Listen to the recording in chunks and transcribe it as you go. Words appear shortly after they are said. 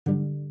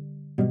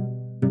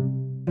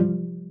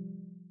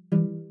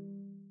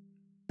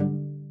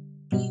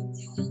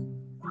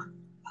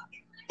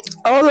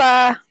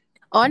Hola.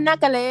 Onna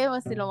kale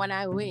wasilo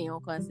wana we o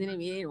konsini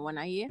mi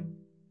wana ye.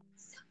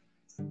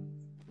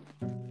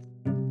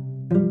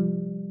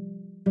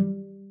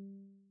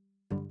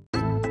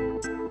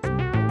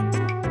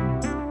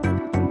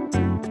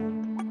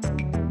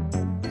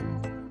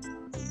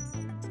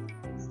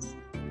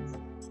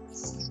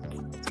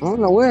 I don't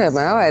know what happened.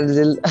 I had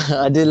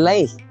a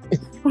delay.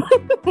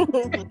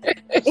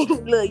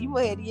 Look, you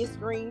must have your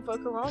screen for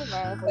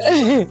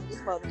coronavirus.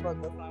 This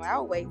motherfucker. I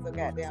was waiting so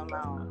goddamn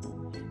long.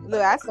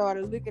 Look, I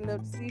started looking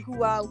up to see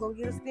who I was gonna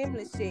get a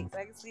stimulus check, so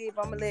I can see if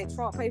I'm gonna let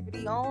Trump pay for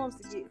these arms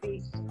to get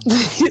fixed.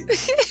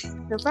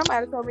 Cause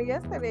somebody told me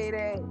yesterday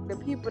that the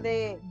people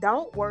that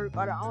don't work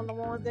are the only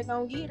ones that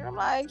gonna get it. I'm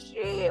like,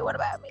 shit. What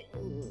about me?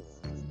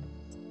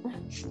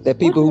 The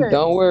people who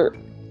don't work.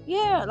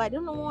 Yeah, like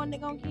them the one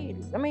that gonna get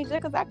it. I mean,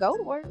 just cause I go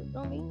to work,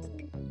 I mean,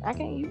 I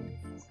can't use it.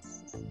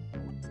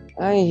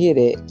 I ain't hear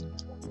that.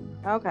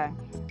 Okay.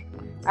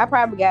 I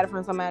probably got it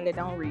from somebody that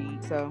don't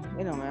read, so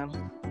it don't matter.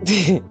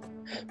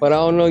 But I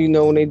don't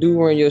know, when they do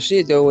run your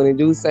shit though, when they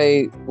do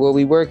say where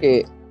we work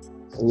at,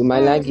 we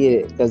might not get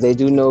it because they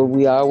do know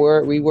we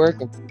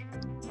working.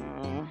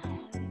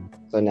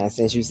 So now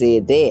since you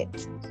said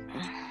that,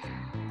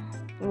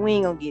 we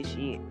ain't gonna get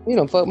shit. You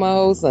done fuck my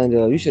whole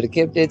Sunday up. You should have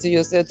kept that to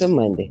yourself till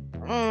Monday.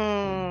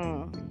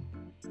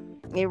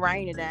 It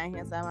rained down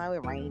here somehow.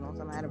 It rained on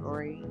somebody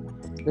parade.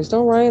 It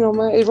don't rain on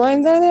my. It's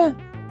raining down there.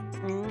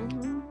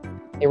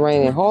 It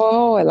raining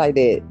hard like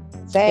that.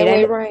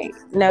 Sideways rain.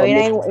 No, it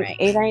ain't.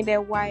 It ain't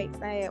that white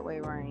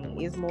sideways rain.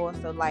 It's more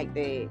so like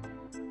that.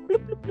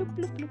 Bloop, bloop, bloop,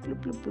 bloop, bloop, bloop,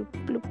 bloop,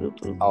 bloop, bloop,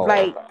 bloop. Oh.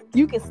 Like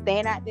you can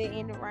stand out there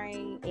in the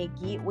rain and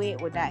get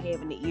wet without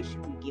having the issue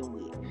with getting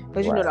wet.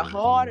 Because you know the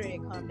harder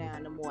it come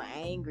down, the more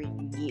angry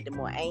you get, the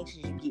more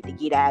anxious you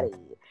get out of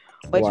it.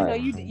 But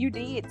you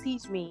did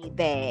teach me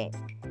that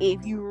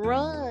if you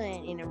run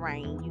in the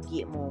rain, you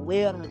get more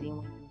wetter than when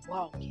you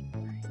walk in the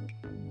rain.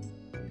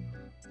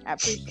 I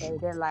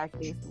appreciate that life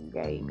lesson you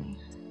gave me.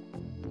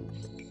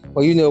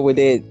 Well, with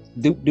that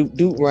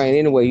doop rain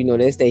anyway,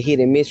 that's that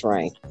hit and miss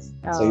rain.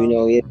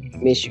 So it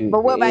miss you.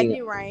 But what about this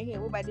rain here?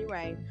 What about this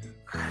rain?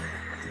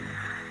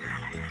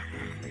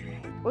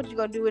 What you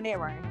gonna do in that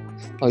rain?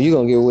 Oh, you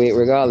gonna get wet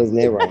regardless in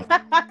that rain.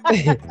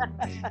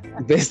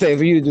 Best thing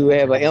for you to do is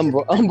have an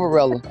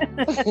umbrella.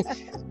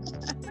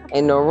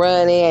 Ain't no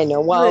running, ain't no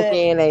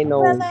walking, ain't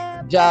no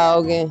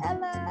jogging.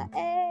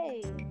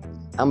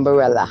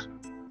 Umbrella.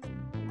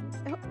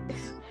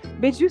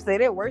 Bitch, you say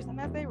that worse than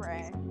I say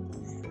rain.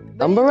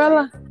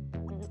 Umbrella?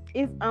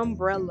 It's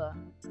umbrella.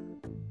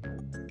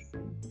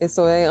 It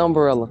ain't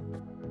umbrella.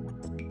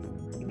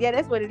 Yeah,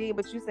 that's what it is,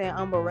 but you saying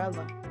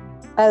umbrella.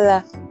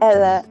 Ella,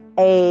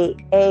 a.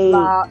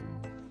 Anyway.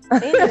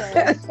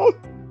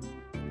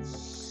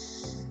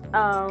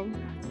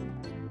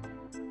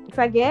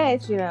 So I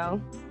guess, girl,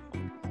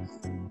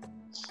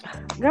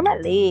 my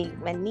legs,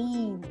 my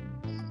knees.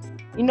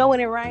 When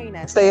it rains,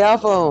 I stay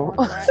off on.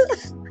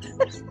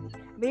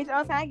 Bitch,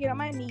 all the time I get on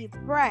my knees,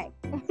 right?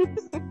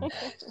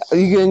 Are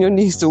you getting your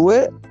knees to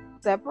what?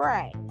 To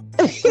right.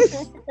 It's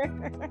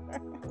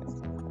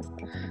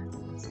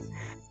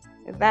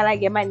not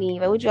like get my knees,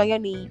 but what you on your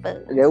knees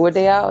for? That's what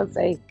they always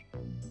say.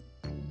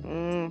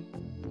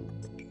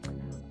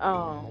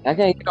 I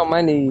can't get on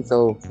my knees,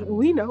 so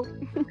we know.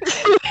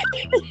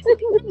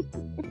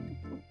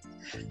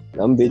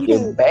 Them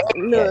bitches back.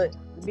 Look,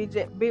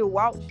 bitch,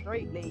 walk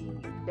straight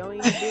legs. Don't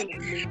even do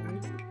it,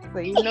 so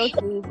you know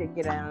she needs to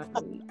get out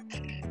of it.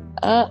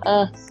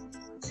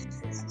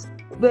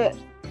 But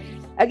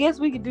I guess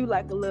we could do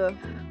like a little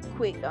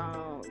quick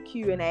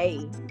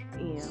Q&A.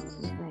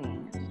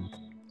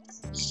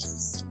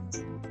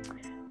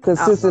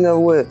 Consistent of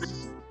what?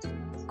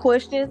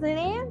 Questions and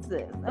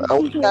answers.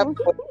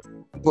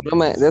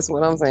 That's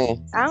what I'm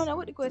saying. I don't know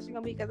what the question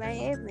gonna be because I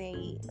ain't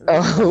asking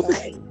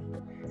it.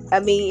 I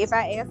mean, if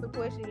I ask a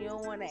question you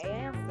don't want to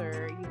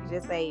answer, you can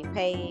just say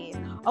pass.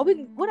 Oh, we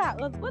can. What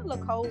little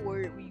code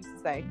word we used to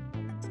say?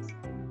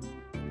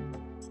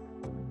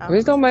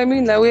 It don't make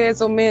me know we had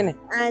so many.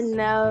 I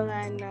know.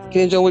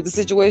 Can't join what the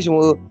situation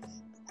was.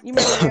 You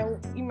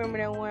remember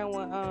that one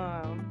when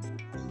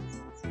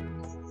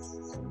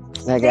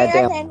I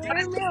can't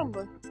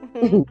remember.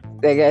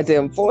 They got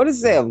them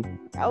 47.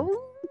 Oh.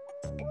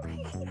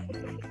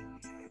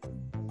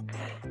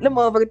 The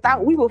motherfucker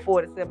thought we were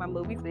 47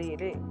 when we said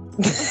that.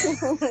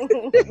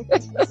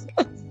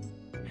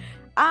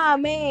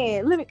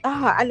 Man.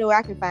 I know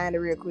I can find it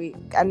real quick.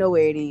 I know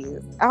where it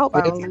is. I hope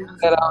I don't lose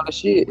it. All the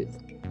shit.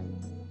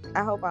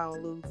 I hope I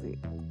don't lose it.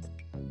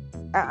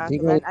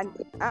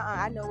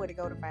 I know where to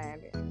go to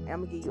find it. I'm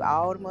gonna give you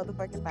all the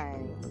motherfucking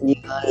things. You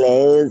gonna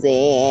lose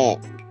it.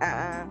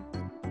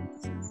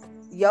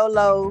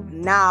 YOLO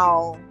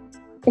now.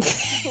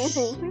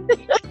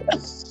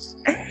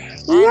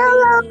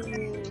 YOLO.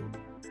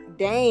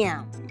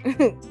 Damn.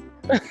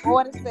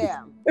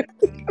 47.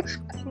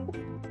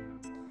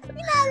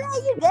 You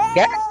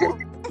know,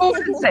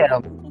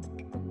 47.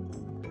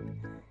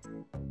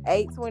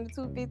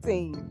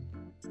 8/22/15.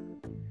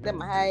 That's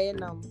my high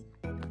number.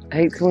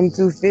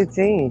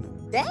 8/22/15.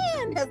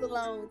 Damn, that's a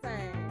long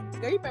time.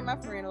 Girl, you been my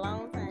friend a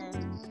long time.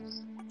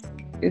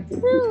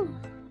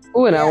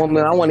 Oh, and I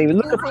won't even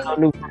look at my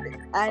new friend.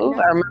 I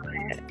know.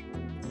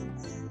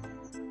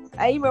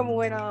 I remember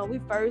when we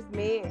first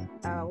met,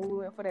 when we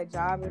went for that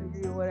job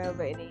interview or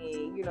whatever, and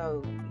then, you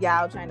know,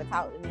 y'all trying to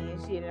talk to me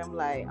and shit, and I'm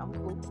like, I'm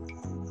cool.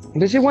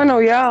 But she wasn't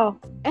on y'all.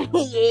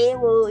 Yeah,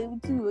 well, it was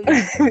two of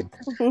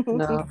you.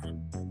 No.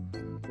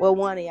 Well,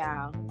 one of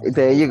y'all.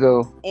 There you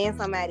go. And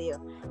somebody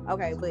else.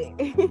 Okay, but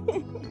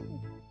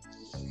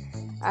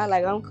I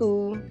like, I'm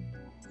cool.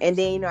 And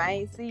then, you know, I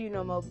ain't see you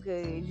no more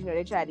because, you know,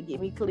 they tried to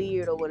get me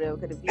cleared or whatever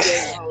because the VA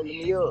was holding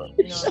me up.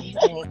 You know what I'm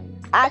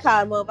saying? I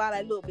called him up. I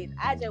like, look, bitch,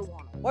 I just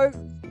want to work.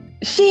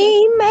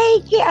 She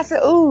make it. I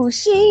said, ooh,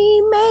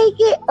 she make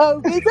it.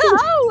 Oh, bitch,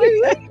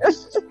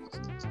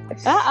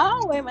 I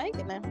always make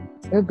it now.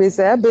 That bitch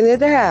said, I've been at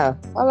the house.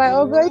 I'm like,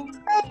 oh, girl, you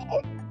make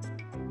it.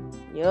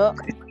 Yep.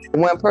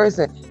 One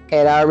person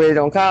had already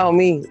done called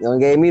me. Done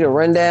gave me the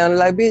rundown.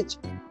 Like, bitch,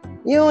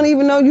 you don't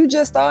even know you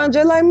just starting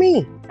just like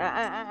me.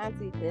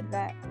 Auntie, cut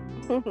that.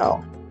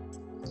 Oh.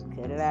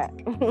 Cut it out.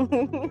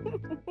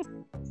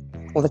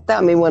 Well,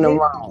 stop me when I'm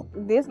wrong.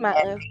 This my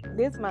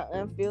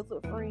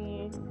unfiltered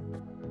friend.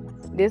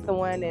 This the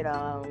one that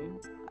I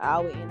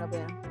always end up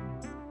in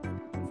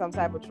some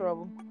type of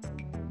trouble.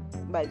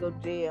 Like go to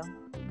jail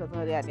because of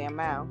her goddamn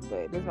mouth.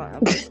 But this my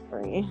unfiltered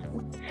friend.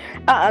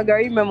 Girl,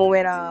 you remember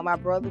when my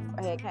brother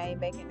had came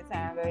back into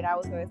town, girl, and I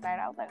was so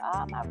excited. I was like,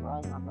 oh, my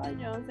brother, you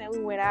know what I'm saying? We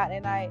went out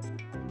that night.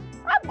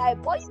 I'm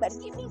like, boy, you better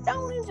get me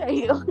thrown in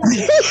jail.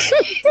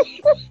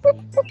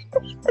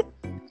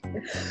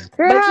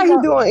 Girl, how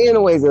you doing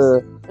anyway,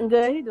 girl?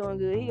 Good, he doing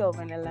good. He over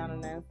in Atlanta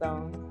now,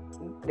 so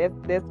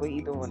that's what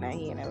he doing now.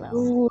 He in Atlanta.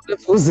 Ooh,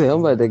 I'm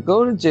about to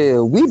go to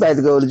jail. We about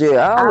to go to jail.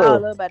 I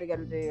love about to go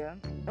to jail.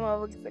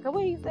 Cause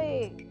what he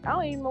said, I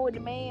don't even know what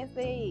the man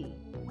said,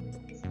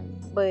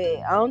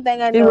 but I don't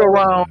think I know. He was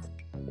wrong.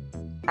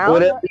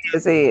 Whatever he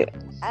said.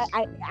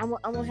 I'm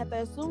gonna have to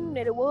assume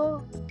that it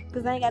was,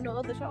 cause I ain't got no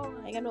other choice.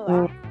 I ain't got no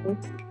other.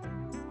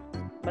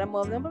 But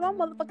my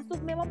motherfucking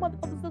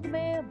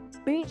Superman,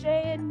 bitch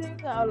ass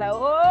nigga. I was like,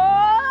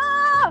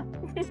 oh.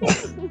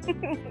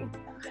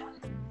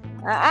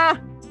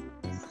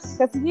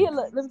 Cause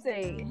let me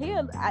tell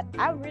you,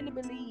 I really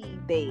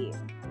believe that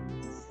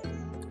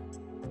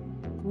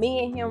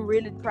me and him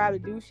really probably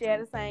do share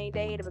the same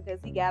data because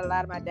he got a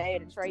lot of my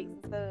data traits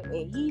and stuff,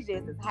 and he's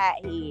just as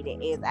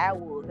hot-headed as I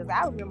was. Cause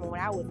I remember when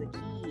I was a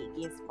kid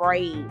getting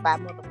sprayed by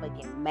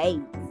motherfucking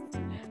mace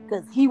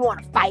because he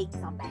want to fight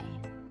somebody.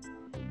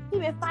 He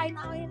been fighting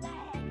all his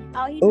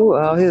life.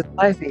 All his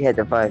life he had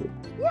to fight.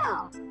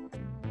 Yeah.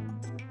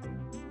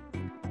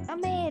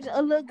 Imagine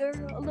a little girl,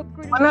 a little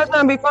pretty. When I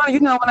trying to be funny, you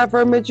know, when I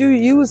first met you,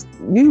 you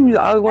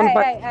always want to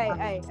fight.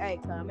 Hey,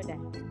 calm it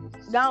down.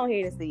 Go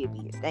ahead and see it,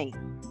 bitch. Thank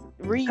you.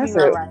 Read me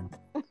right.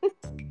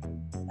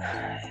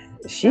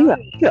 She a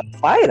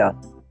fighter.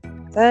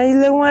 So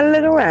you want to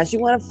look around. She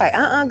want to fight.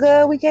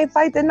 Girl, we can't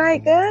fight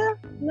tonight, girl.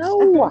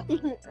 No.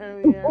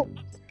 Yeah.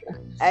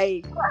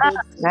 Hey,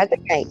 not the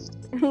game.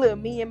 Look,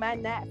 me and my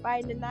not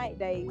fighting tonight,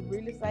 they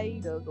really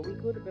saved us, because we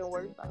could have been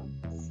worse off.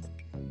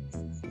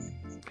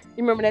 You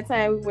remember that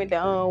time we went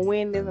to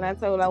Wendy's and I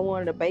told her I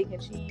wanted a bacon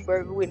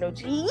cheeseburger with no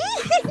cheese?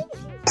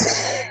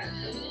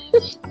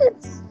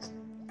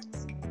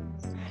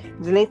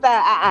 Janine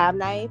said, I'm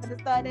not even finna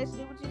start that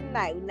shit with you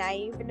tonight. We're not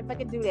even finna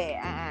fucking do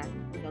that.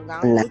 You gonna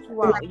go do what you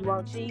want. You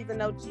want cheese or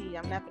no cheese?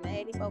 I'm not finna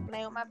have these folks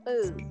playing with my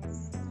food.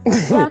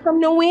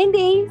 Welcome to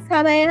Wendy's.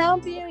 How may I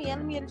help you? Yeah,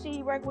 let me get a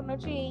cheeseburger with no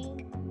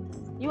cheese.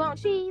 You want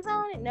cheese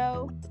on it?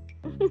 No.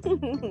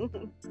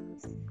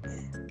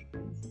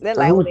 That's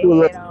like when they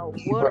had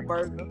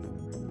Whataburger.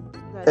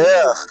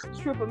 Yeah.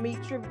 Triple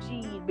meat, triple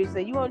cheese. Bitch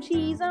said, you want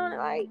cheese on it?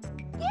 Like,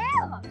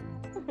 yeah.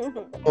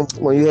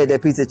 When you had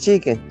that piece of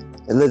chicken,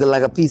 it looked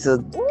like a piece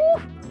of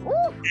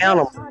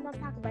animal. Don't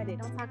talk about it.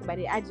 Don't talk about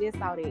it. I just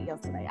saw that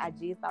yesterday.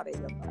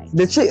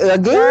 The chicken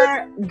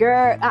again?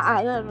 Girl,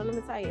 no, let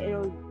me tell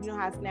you. You know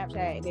how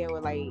Snapchat, they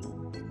would like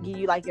give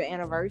you like your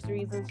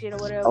anniversaries and shit or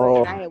whatever.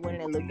 And I had went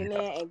in and looked in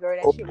there, and girl,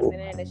 that shit was in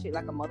there, and that shit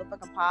like a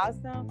motherfucking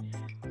pasta.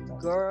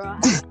 Girl, I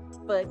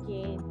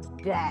fucking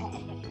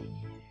died.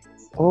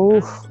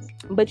 Oh.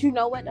 But you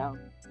know what though?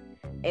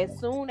 As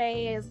soon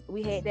as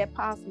we had that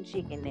possum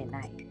chicken that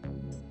night,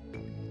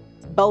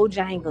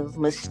 Bojangles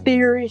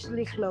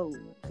mysteriously closed.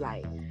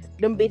 Like,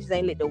 them bitches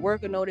ain't let the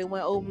worker know they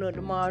went open up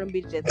tomorrow. Them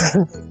bitches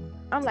just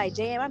I'm like,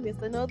 damn, I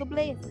missed another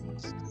blessing.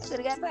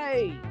 Should've got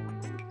paid.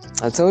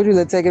 I told you,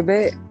 let's take it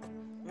back.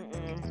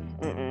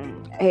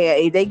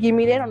 Hey, if they give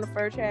me that on the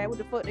first try, what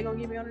the fuck they gonna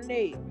give me on the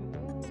next?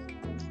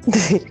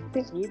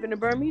 You finna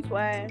burn me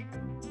twice.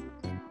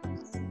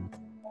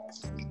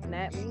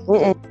 Not me.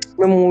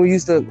 Remember when we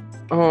used to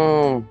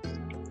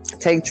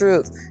take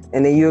trips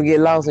and then you'll get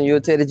lost and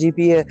you'll tell the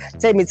GPS,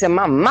 take me to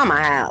my mama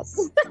house.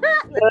 2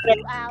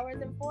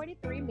 hours and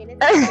 43 minutes.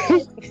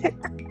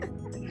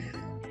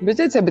 Bitch,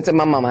 they take me to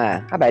my mama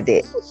house. How about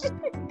that?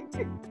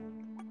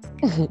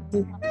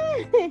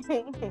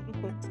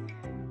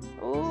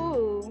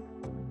 Ooh.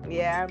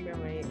 Yeah, I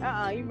remember it.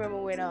 You remember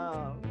when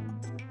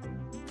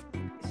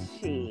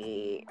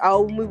shit.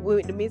 Oh, we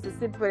went to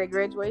Mississippi for that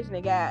graduation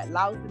and got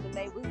lost in the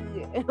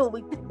neighborhood. And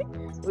we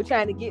were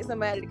trying to get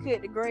somebody to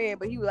cut the grass,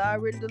 but he was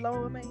already the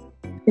lawn man.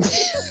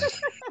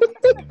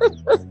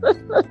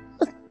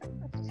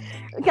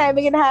 We came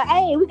in the house.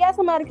 Hey, we got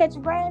somebody to cut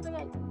your grass.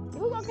 Like,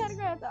 who gonna cut the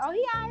grass? Oh,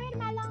 he already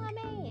my lawn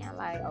man. I'm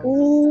like, oh.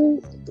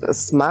 Ooh, a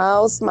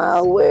smile,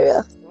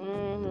 well.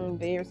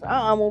 Very.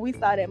 When we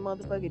saw that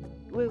motherfucker,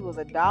 it was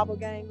a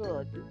doppelganger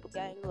or a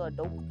doppelganger or a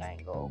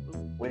doppelganger.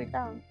 What it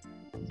called?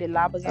 The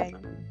doppelganger.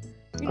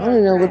 You know, I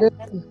don't know what it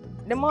is.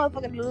 The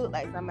motherfucker looked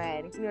like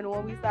somebody. You know the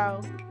one we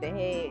saw that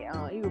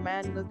had, he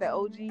reminded us that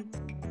OG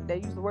that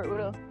used to work with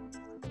us.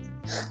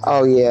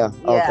 Oh, yeah.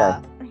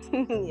 Yeah.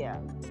 Okay. Yeah.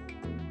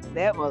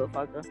 That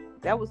motherfucker.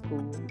 That was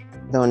cool.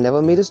 Don't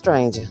never meet a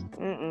stranger.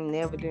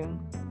 Never do.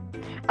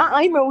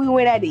 I remember we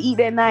went out to eat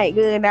that night,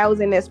 good, and I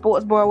was in that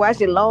sports bar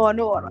watching Law and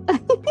Order.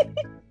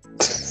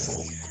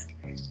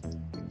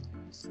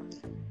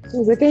 He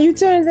was like, can you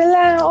turn the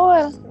line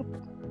on?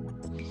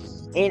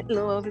 And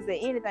Lil said,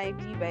 anything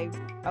for you, baby.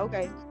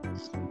 Okay.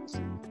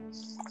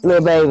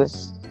 Little baby.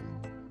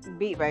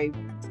 Big baby.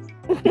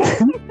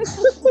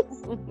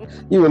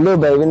 You a little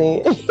baby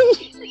then.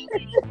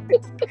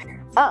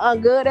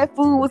 Good. That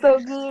food was so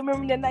good.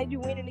 Remember that night you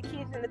went in the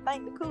kitchen to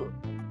thank the cook?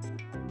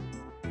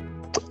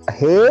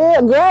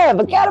 Hell, girl,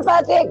 forget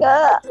about that,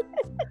 girl.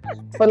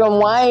 For them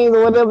wines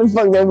or whatever the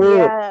fuck that was.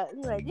 Yeah,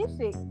 like this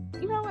shit.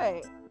 You know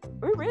what?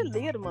 We really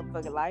live the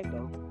motherfucking life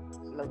though,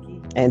 low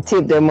key. And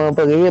tip that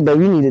motherfucker here,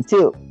 baby. You need a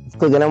tip.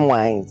 Cooking them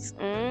wines.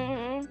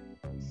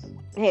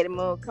 Had the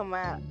mother come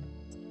out.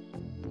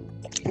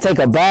 Take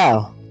a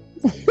bow.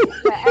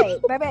 Hey,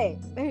 baby,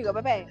 there you go,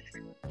 baby.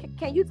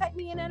 Can you take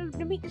me in there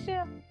to meet the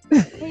chef?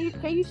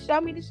 Can you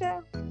show me the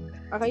chef?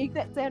 Or can you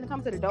tell him to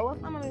come to the door or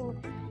something?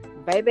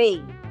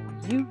 Baby,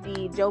 you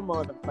did your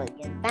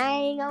motherfucking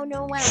thing on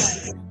the wine.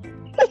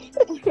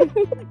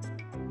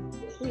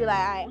 He like,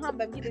 all right, huh,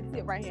 baby, get the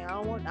tip right here. I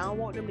don't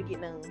want them to get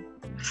none.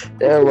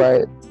 That's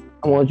right.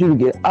 I want you to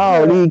get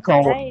all these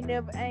corn. I ain't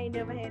never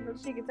had no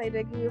chicken taste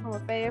that good from a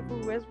fast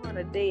food restaurant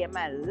a day in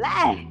my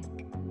life.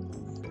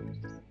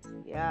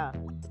 Yeah.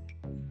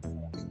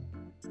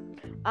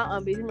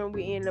 But you remember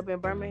we ended up in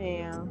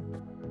Birmingham,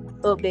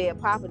 up there at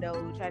Papa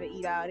Do's, trying to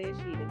eat all that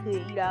shit. They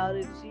couldn't eat all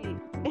this shit.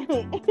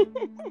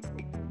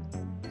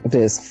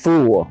 Just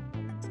full.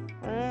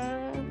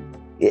 And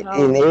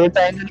everything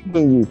that you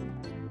can use.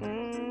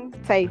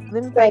 Taste.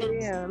 Let me take it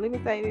down.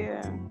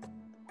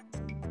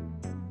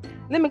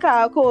 Let me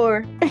call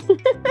Corey.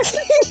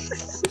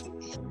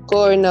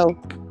 Corey, no.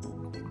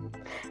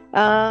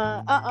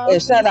 Yeah,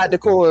 shout out to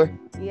Corey.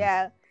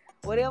 Yeah.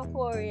 Whatever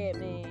Corey at,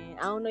 man.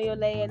 I don't know your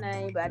last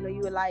name, but I know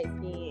you were light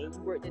skinned and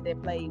you worked at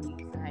that place we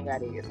used to hang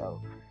out there.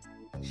 So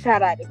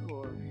shout out to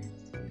Corey.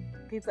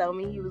 He told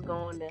me he was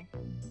going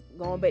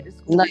back to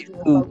school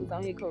to focus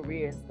on his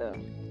career and stuff.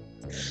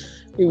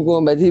 He was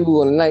going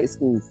to night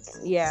school.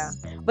 Yeah.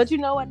 But you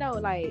know what though?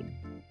 Like,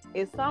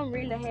 if something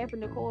really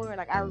happened to Corey,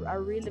 like I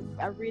really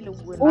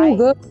would like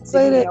to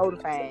be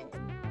notified.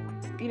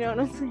 You know what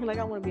I'm saying? Like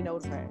I want to be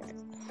notified.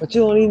 But we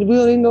don't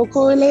even know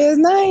Corey's last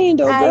name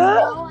though, girl. I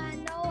know.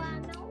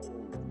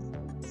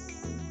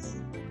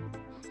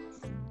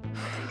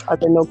 I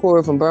think know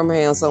Corey from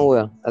Birmingham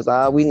somewhere. That's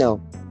all we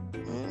know.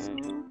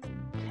 Mm-hmm.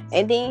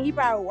 And then he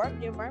probably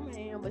worked in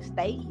Birmingham, but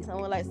stayed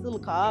somewhere like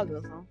Silicaga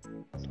or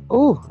something.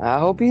 Ooh, I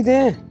hope he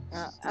did.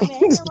 I mean,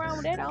 ain't nothing wrong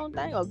with that. I don't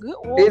think a good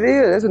one. It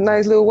is. That's a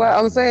nice little ride.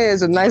 I'm saying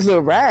it's a nice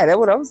little ride. That's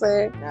what I'm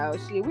saying. No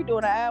shit, we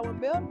doing an hour in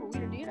Belton. We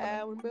done did an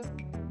hour in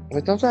Belton.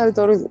 But I'm trying to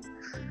throw this.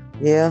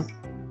 Yeah.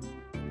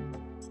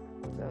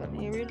 So I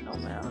mean, it really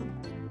don't matter.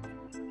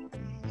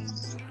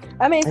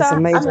 I mean, it's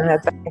amazing how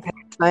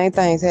same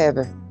things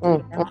happen.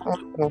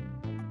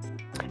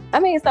 I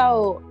mean,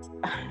 so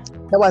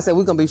that's why I said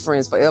we're gonna be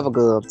friends forever,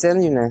 girl. I'm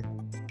telling you now.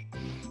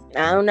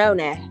 I don't know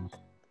now.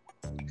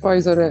 Why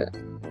you say that?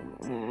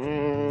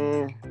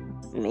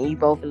 Me, you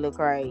both a little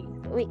crazy.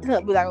 We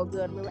could be like a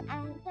good movie.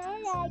 I'm so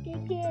like a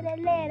kid a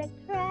little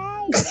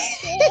crazy.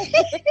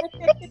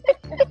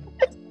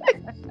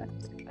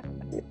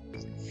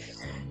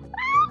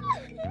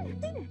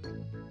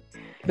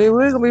 Baby,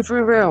 we're gonna be free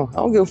around. I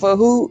don't give a fuck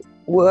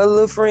what other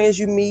little friends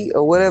you meet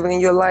or whatever in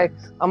your life.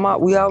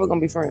 We always gonna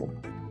be friends.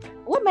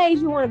 What made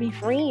you want to be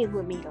friends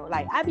with me though?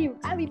 Like I be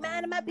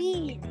minding my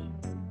business.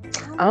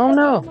 I don't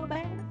know.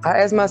 I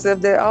ask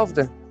myself that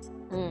often.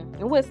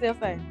 And what's Steph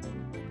saying?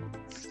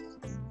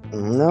 I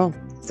don't know.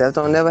 Steph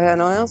don't never have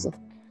no answer.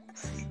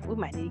 We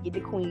might need to get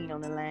the queen on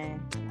the line.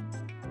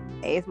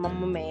 Ask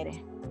Mama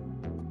Maddie.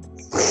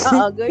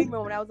 Girl, you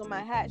remember when I was on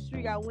my hot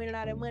streak, I winning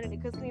all that money at the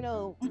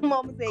casino.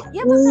 Mama said,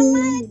 give us some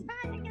money.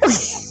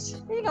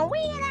 You gonna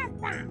win that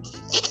time.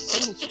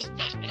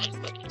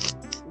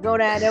 Go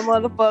down that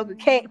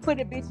motherfucker, put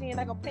the bitch in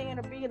like I'm paying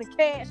a bill of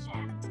cash.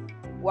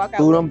 Walk out.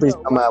 Dude, I'm bitch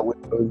come out with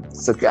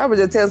security. I was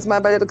just telling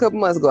somebody about that a couple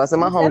months ago. I said,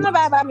 my home. Tell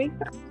nobody about me.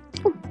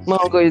 My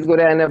homegirl used to go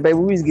down there, baby.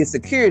 We used to get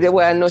security. That's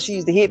why I know she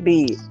used to hit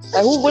big.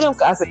 Like, who them?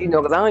 I said,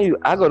 because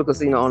I go to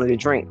casino only to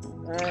drink.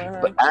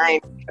 But I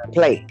ain't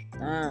play.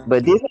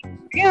 But this,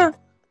 yeah.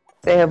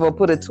 They have her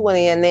put a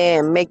 20 in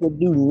there and make it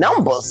do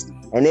numbers.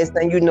 And next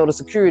thing you know, the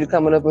security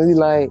coming up and he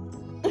like,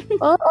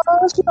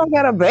 she don't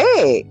got a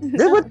bag.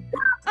 This what?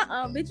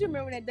 Bitch, you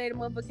remember that day the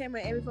motherfucker came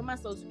and asked me for my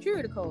social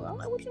security code? I'm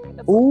like, what you mean?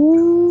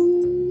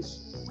 Ooh.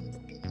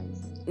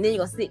 And then you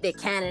gonna sit there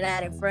counting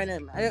out in front of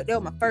me. That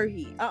was my first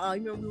hit. You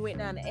remember we went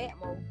down to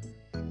Atmo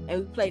and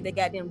we played that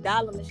goddamn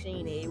dollar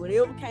machine. And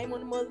whatever came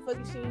on the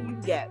motherfucking machine, you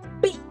got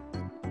beat.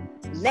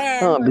 You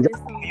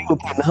were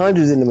putting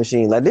hundreds in the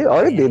machine like this.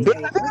 Oh, they did big.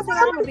 Don't tell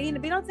I'm gonna be in the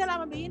Don't tell I'm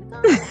gonna be in the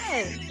car.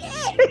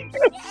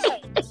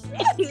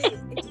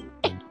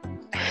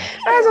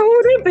 I said,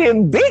 who they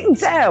been big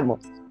time?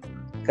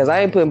 Cause I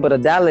ain't putting but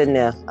 $1 in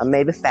there. I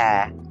maybe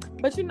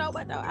 $5. But you know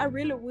what though? I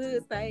really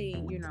would say,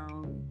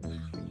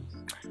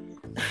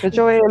 But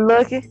your head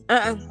lucky.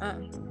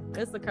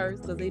 It's a curse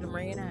because they done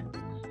ran out.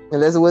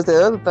 Unless it was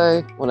the other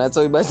thing when I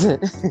told you about that.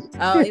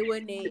 Oh, it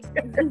wasn't it.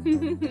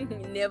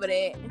 Never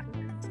that.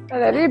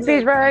 This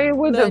bitch right here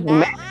with the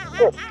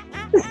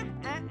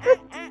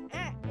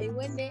It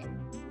wasn't that.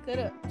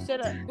 Shut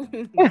up.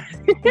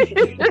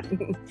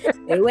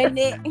 It wasn't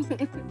that.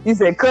 You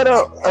said cut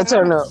up or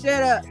turn up?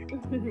 Shut up.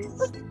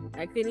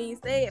 I couldn't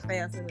even say it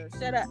fast enough.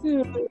 Shut up. I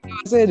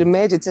said the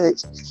magic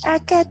touch. I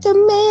got the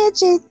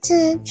magic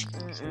touch.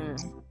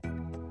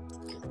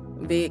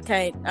 Big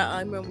can't. I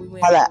remember we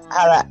went.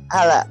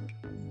 Holla.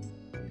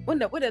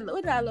 What our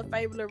little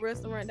favorite little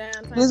restaurant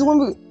downtown? This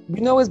when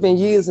it's been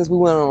years since we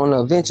went on an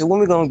adventure.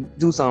 When we gonna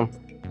do something?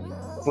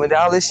 When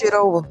all this shit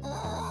over?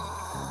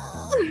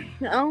 I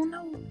don't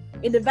know.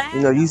 In the vibe.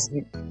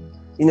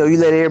 You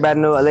let everybody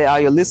know, let all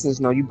your listeners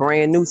know you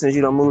brand new since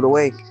you don't move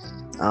away.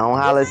 I don't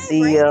holler,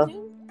 see ya.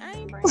 I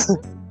ain't brand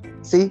new.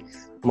 See,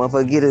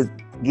 motherfucker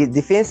get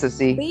defensive.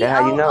 See, that's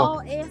how you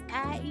know.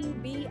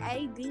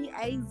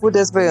 BOSIEBADAZ. What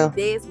that spell?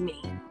 That's me.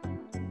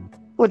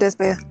 What that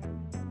spell?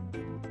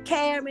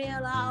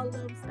 Caramel, all of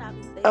them stop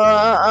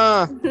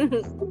and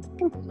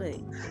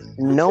Wait.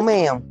 No,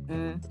 ma'am.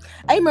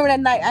 I remember that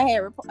night I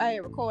had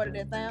recorded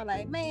that thing. I'm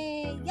like,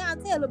 man, y'all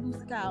tell the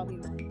Boosie call me.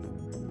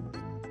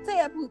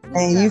 Tell Boosie.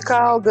 And you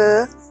call,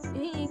 girl.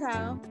 He ain't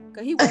call.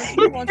 Cause he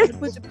wants you to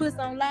put your pussy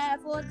on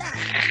live for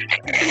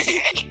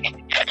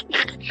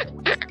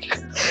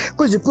 $1.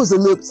 Put your pussy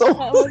lips on.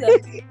 Put your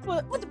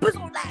pussy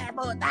on live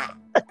for $1.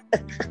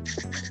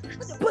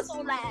 Put your pussy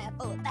on live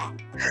for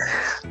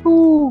 $1.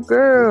 Ooh,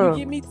 girl.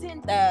 You give me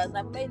 10,000,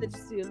 I may let you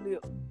see a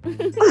lip.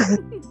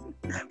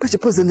 Put your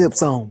pussy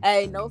lips on.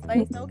 Hey, no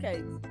face, no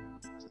case.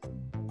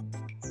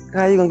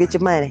 How you gonna get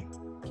your money?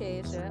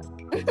 Cash out.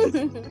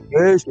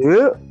 Cash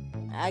out.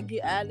 I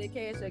let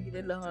cash out get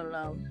that little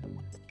 $100.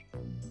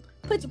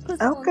 Put your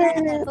pussy on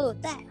live for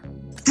 $1.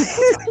 Put your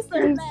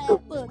pussy on live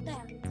for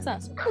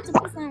 $1. Put your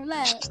pussy on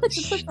live. Put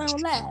your pussy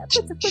on live.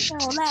 Put your pussy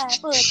on live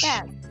for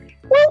 $1.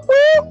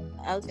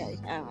 Okay,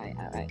 all right,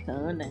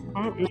 calm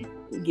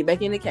down. Get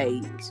back in the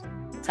cage.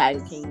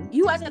 Tiger King.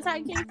 You watching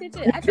Tiger King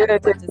picture? I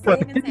tried to watch it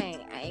 7 times.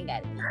 I ain't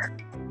got it.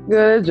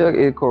 Girl, that joke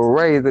is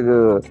crazy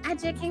good. I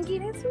just can't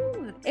get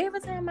into it. Every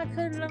time I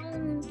cut it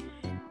on,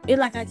 it's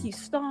like I keep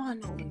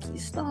starting over. Don't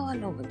start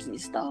over,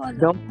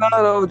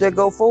 just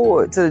go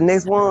forward to the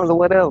next ones or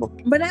whatever.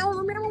 But I don't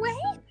remember what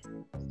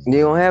happened.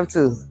 You don't have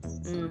to.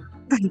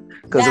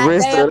 Because the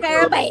rest of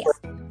I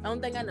don't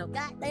think I know.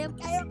 Goddamn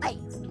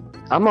Carabas.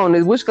 I'm on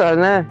this witch card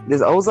now.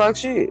 This Ozark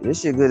shit.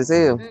 This shit good as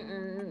hell.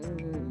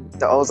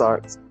 The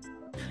Ozarks.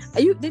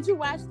 Did you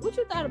watch? What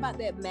you thought about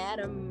that,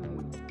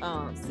 Madam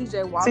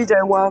CJ Walker?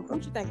 CJ Walker.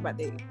 What you think about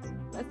that?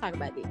 Let's talk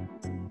about that.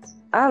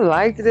 I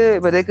liked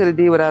it, but they could have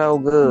did without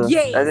old good.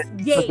 Yes. I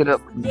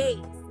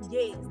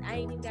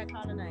ain't even got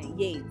called a name.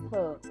 Yes.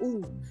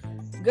 Ooh.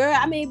 Girl,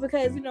 I mean,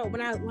 because,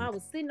 when I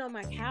was sitting on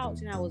my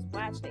couch and I was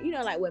watching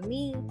it, like with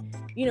me,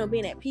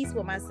 being at peace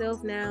with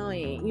myself now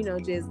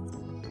and, just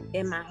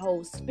in my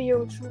whole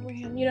spiritual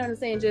realm, you know what I'm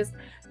saying? Just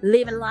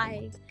living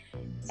life.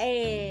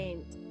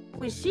 And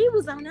when she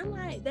was on, I'm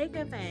like, they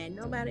can find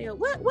nobody else.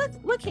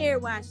 What Kerry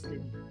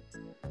Washington?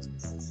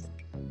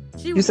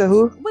 You said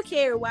who? What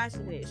Kerry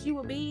Washington? She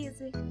was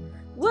busy.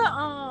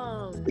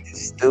 What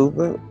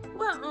Stupid.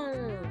 What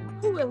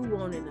who else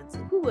wanted it?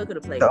 Who else could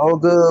have played? The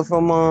old girl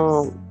from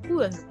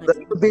who else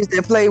the bitch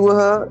that played with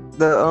her.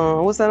 The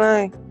what's her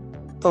name?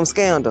 From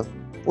Scandal.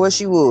 What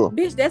she was?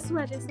 Bitch, that's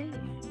what I just said.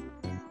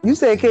 You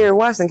said Kerry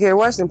Washington. Kerry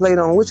Washington played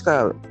on which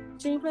college?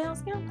 She didn't play on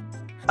Scandal.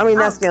 I mean,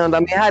 not Scandal. I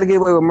mean, How to Get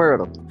Away with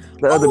Murder.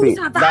 The other bitch.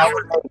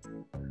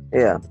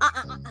 Yeah.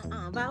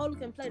 Viola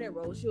can play that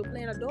role. She was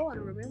playing her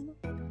daughter, remember?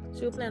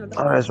 She was playing her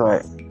daughter. Oh, that's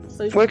right.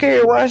 So what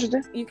Kerry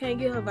Washington? You can't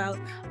get her Viola.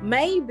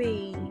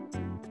 Maybe.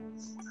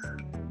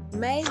 Oh,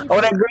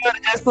 that girl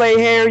that just played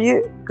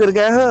Harriet could have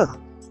got her.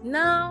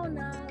 No.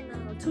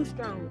 Too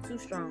strong. You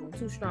think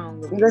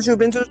she have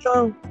been too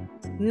strong?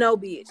 No,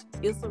 bitch.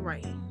 It's a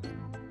rain.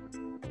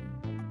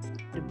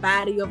 The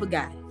body of a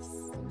goddess.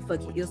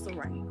 Fuck it, it's a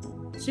rain.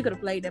 She could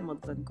have played that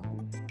motherfucking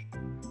card.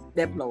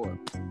 That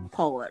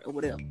part or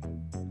whatever.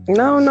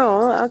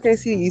 No, I can't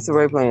see Issa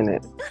Rae playing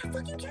that. How the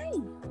fuck you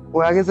can't?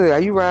 Well, I guess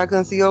you right. I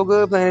couldn't see old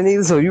good playing it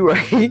either, so you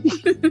right.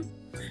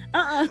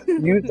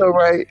 You so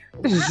right.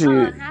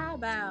 Shit. How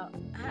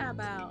How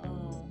about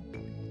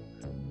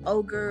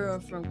old girl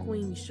from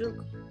Queen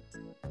Sugar?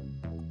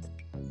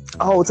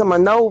 Oh, to my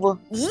Nova.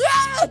 Yeah.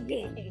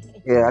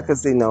 Yeah, I could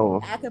see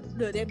Nova. I could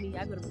look at me.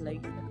 I could have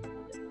played.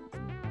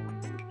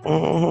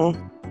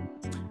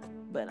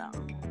 But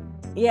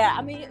yeah,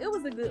 I mean, it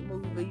was a good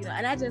movie, you know.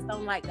 And I just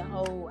don't like the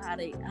whole how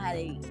they,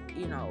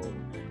 you know,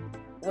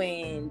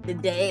 when the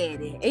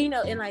dad, and you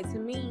know, and like to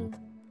me,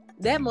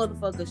 that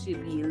motherfucker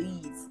should be at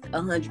least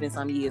 100 and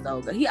some years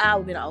old. He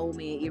always been an old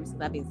man ever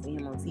since I've been seeing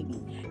him on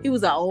TV. He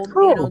was an old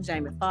man on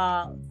Jamie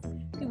Foxx.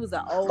 He was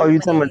an old man. Oh, you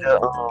talking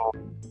about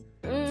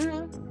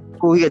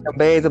oh, he got them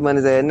bags up on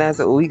his ass now.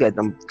 So, he got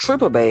them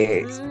triple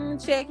bags.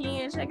 Check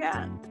in, check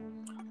out.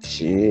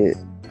 Shit.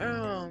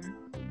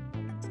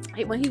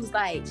 When he was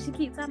like, she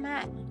keeps talking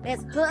about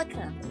that's her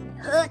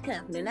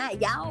company,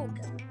 not y'all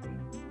company.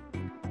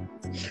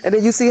 And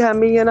then you see how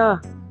me and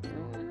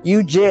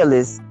you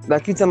jealous.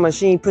 Like you talking about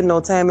she ain't putting no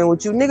time in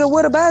with you. Nigga,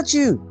 what about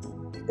you?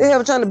 They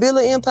have trying to build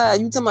an empire.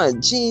 You talking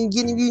about she ain't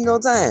getting you no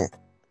time.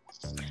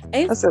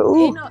 I said,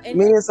 ooh, you know,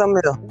 me and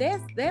something else.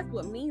 That's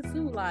what me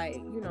too. Like,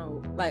 you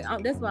know, like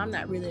that's why I'm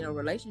not really in a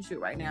relationship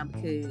right now,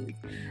 because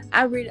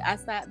I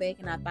sat back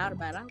and I thought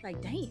about it. I was like,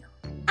 damn,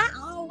 I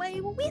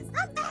always was with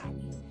somebody.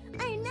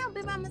 I ain't never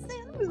been by myself.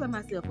 Let me be by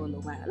myself for a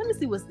little while. Let me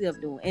see what Steph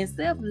doing. And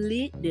Steph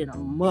lit than a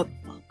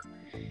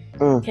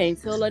motherfucker. Can't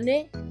tell her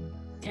that.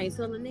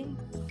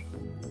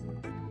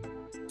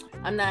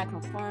 I'm not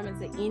conforming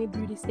to any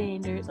beauty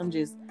standards. I'm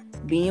just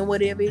being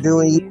whatever it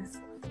is.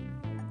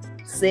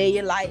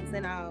 Cellulite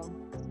and all.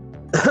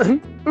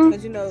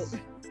 But you know,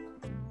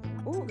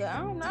 ooh, I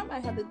don't know. I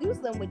might have to do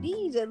something with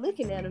these just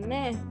looking at them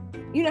now.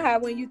 You know how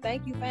when you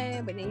think you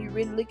fine, but then you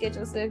really look at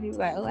yourself, you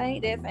like, oh, I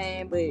ain't that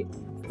fine, but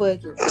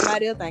fuck it.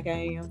 Somebody else think I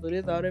am, so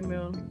that's all that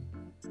matters.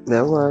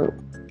 That work.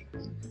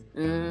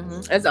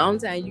 That's the only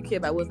time you care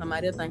about what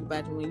somebody else think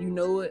about you, when you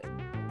know it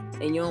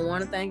and you don't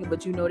want to think it,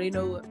 but you know they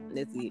know it.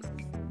 That's it.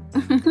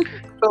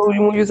 So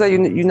when you say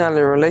you're not in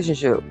a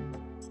relationship,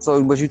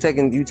 so but you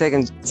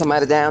taking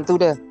somebody down through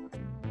there?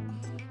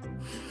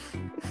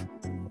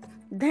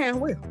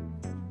 Damn well.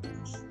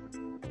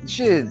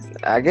 Shit,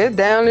 I get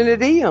down in the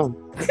DM.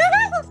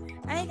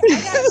 I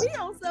gotta be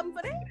on something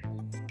for that.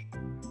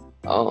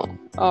 Oh,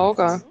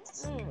 okay.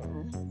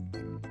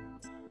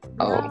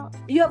 No.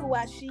 You ever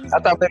watch She? I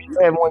thought maybe you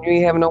had one. You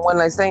ain't having no one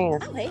night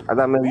stands. Oh, hell, I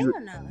thought maybe hell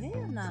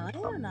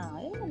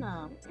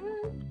no.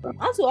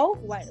 I'm too old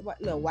for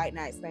white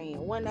night stand.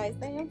 One night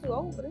stand, I'm too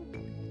old for that.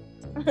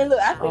 Look,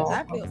 I felt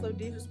so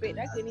disrespected.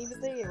 I couldn't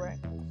even say it right.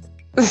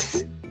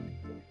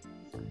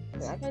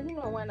 I can't do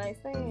no one night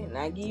stand.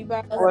 I give you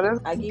about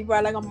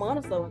like a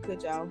month or so and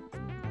cut y'all.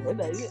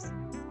 That's it.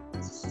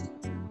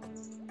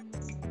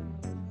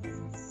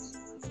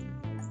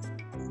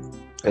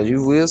 And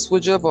you will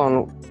switch up on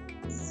them.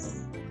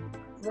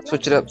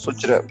 Switch it up.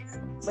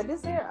 But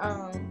this here,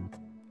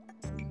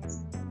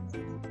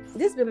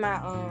 this been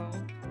my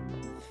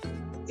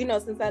you know,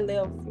 since I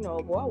left, you know,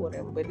 a boy or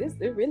whatever. But it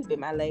really been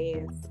my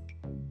last.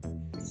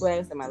 Well, I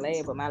ain't say my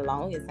last, but my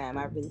longest time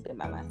I've really been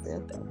by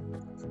myself though.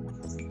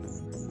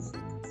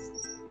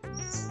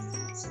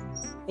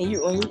 And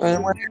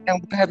what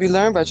have you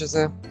learned about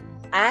yourself?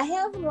 I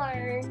have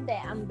learned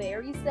that I'm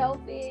very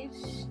selfish.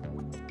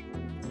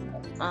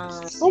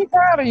 I'm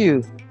proud of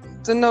you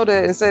to know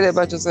that and say that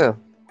about yourself.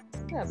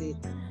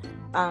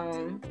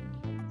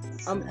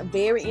 I'm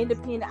very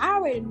independent. I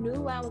already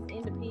knew I was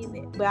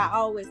independent, but I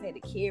always had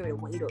to carry the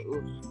weight of it.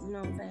 You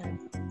know what I'm saying?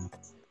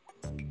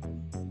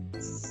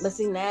 But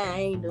see, now I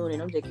ain't doing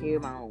it. I'm just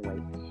carrying my own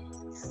weight.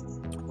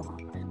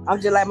 I'm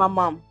just like my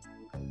mom.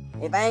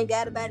 If I ain't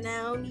got it by now,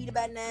 I don't need it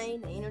by now.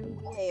 Ain't no need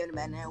to be having it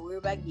by now. Worry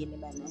about getting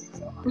it by now.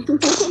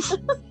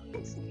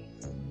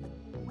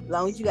 As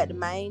long as you got the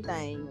main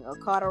thing, a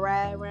car to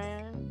ride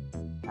around,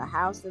 a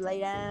house to lay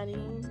down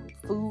in,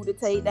 food to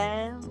take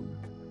down,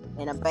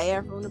 and a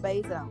bathroom to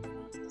bathe on.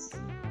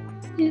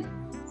 Yeah.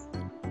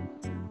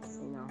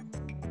 You know.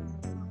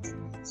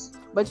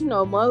 But you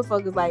know,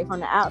 motherfuckers like from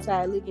the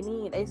outside looking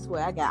in, they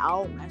swear I got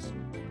all my shit.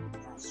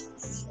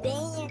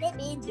 Damn, they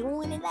been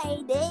doing it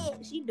like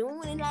that. She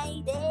doing it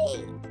like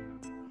that.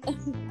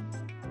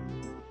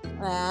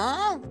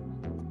 I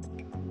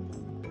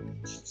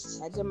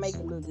just make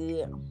it look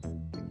good.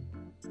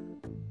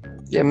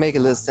 Yeah, make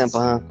it look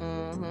simple, huh?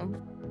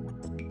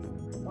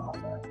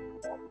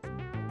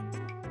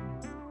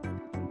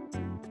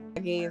 I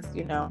guess,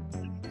 you know,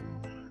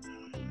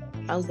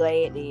 I'm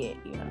glad that,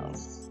 you know,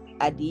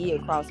 I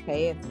did cross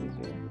paths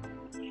with you.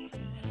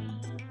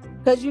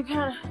 Because you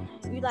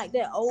like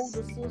that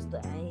older sister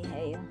I ain't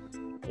have.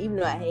 Even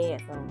though I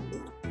had some.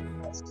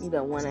 You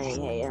the one I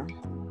ain't have.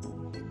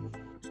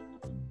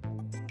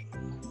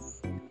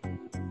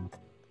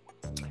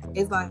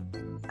 It's like,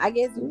 I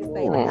guess you could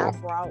say, like, I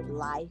brought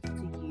life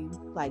to you.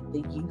 Like,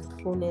 the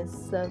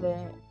youthfulness of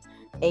it.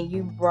 And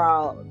you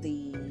brought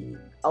the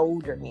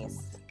olderness.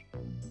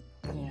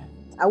 Yeah.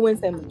 I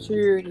wouldn't say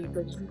maturity,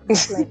 but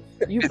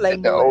you play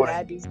more than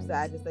I do. So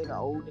I just say the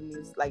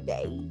olderness, like the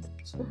age.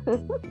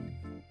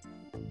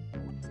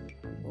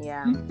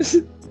 Yeah.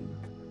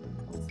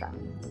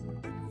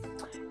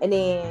 And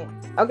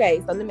then,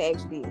 okay, so let me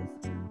ask you this.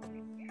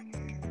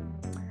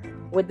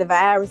 With the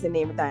virus and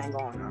everything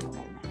going on,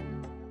 okay,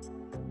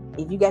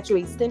 if you got your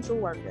essential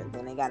workers,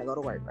 then they got to go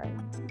to work, right?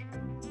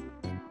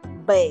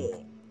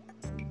 But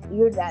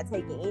you're not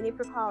taking any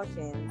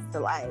precautions to,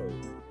 like,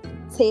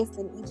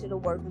 testing each of the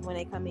workers when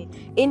they come in.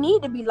 It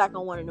need to be like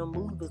on one of them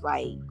movies,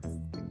 like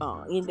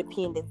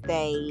Independence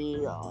Day,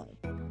 or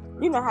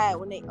you know how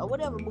when they or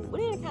whatever movie,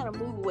 whatever kind of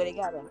movie where they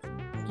gotta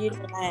get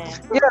in line.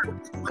 Yeah,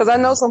 because I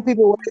know some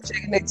people when they're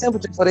checking their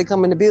temperature before they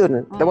come in the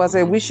building. That's why I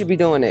said we should be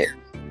doing that.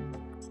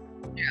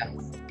 Yeah.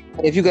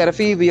 If you got a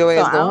fever, your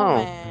ass go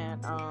home.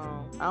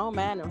 I don't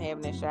mind them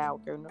having that shower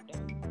curtain up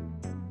there.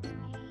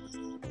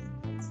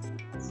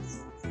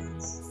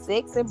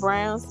 Sexy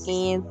brown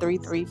skin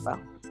 334.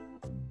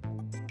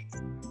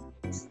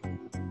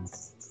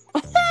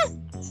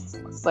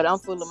 But I'm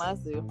full of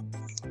myself.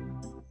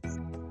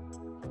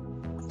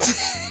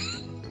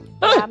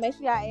 Y'all make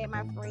sure y'all add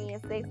my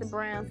friend Sexy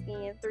Brown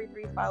Skin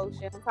 334. She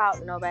don't talk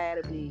to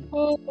nobody,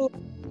 but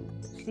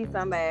she's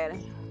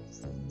somebody.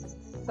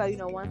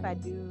 So, once I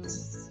do,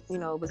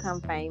 become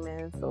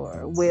famous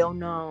or well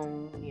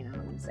known, you know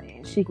what I'm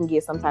saying, she can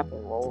get some type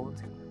of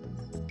royalty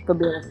for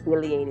being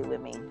affiliated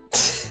with me.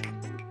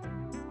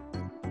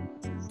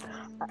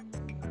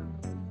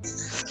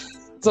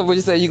 So what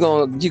you say? You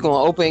gonna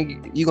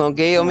open? You gonna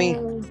gale me?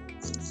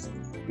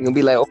 You gonna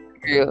be like, oh,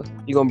 girl,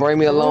 you gonna bring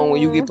me along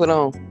when you get put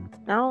on?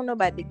 I don't know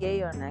about the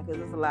gale now, because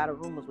there's a lot of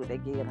rumors with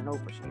that gale and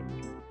Oprah shit.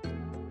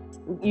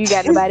 You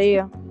got anybody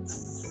else?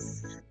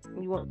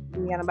 You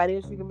got anybody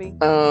else you can be?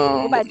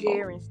 What about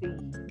Jerry and Steve?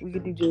 We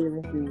could do Jerry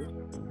and Steve.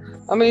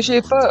 I mean,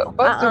 shit, fuck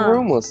the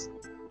rumors.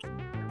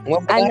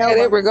 Well, I know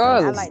that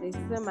regardless. I like to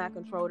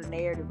semi-control the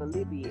narrative a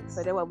little bit,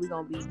 so that's what we're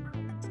gonna be.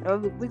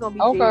 We're gonna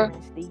be okay. Jerry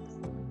and Steve.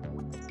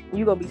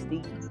 You gonna be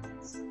Steve.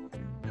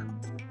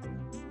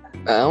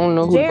 I don't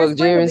know who the fuck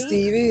Jerry and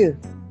Steve is.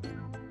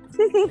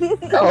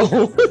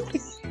 Oh.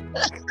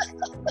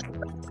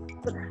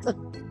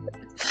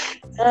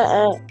 I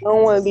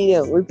don't want to be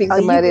them. We pick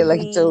somebody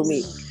like you told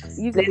me.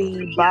 You could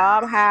be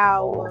Bob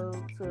Howard.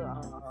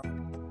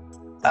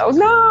 Oh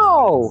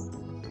no!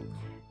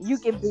 You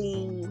could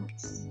be.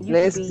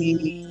 Let's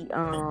be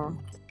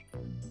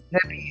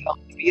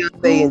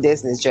Beyonce and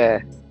Destiny's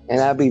Child. And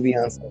I'll be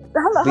Beyonce.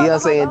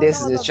 Beyonce and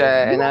Destiny's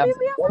Child, and I'll be.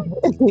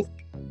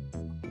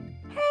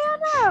 Hell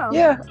no.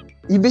 Yeah,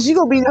 bitch, you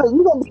gonna be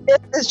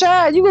Destiny's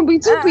Child. You gonna be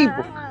two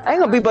people. I ain't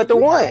gonna be but the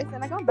one.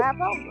 Like I'm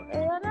bipolar.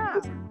 Hell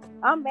no.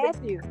 I'm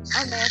Matthew.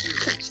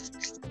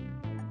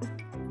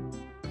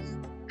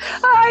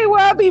 All right,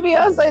 well I'll be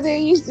Beyonce.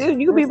 Then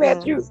you can be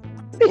Matthew.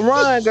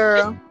 Run,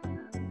 girl.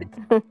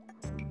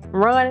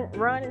 Run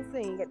and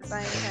sing at the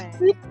same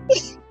time.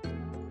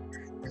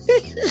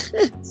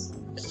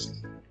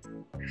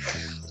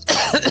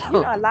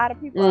 A lot of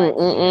people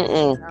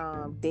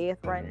are death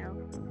right now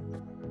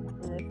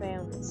in their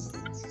families.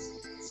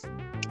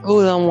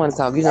 Who don't want to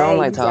talk? I don't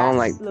like talk. I don't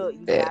like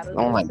that. I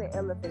don't like the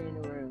elephant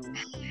in the room.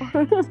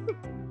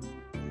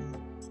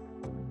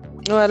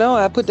 No, I don't.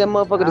 I put that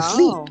motherfucker to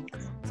sleep.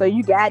 So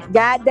you got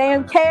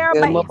goddamn care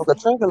that motherfucker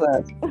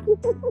tranquilized.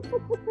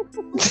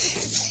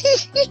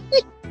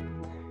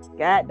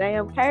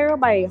 Goddamn Carol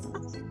Bass.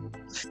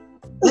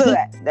 Look,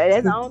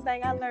 that's the only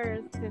thing I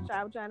learned since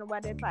I was trying to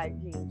watch that Tiger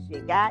King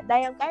shit.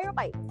 Goddamn Carol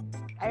Bass.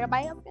 Carol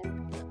Bass.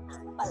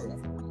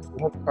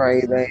 That's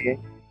crazy.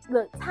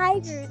 Look,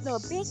 tigers or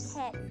big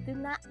cats do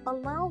not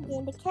belong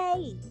in the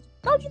cage.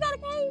 Don't you got a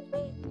cage,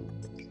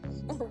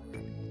 bitch?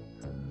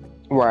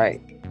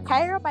 Right.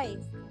 Carol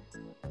Bass.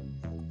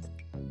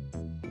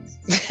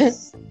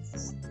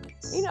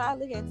 I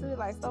look at too,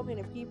 like so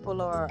many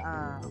people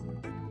are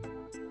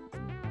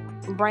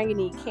bringing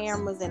these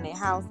cameras in their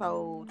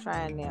household,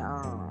 trying to do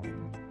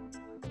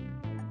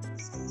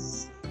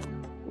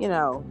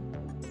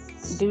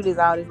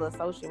all this little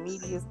social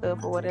media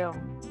stuff or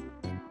whatever.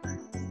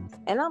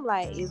 And I'm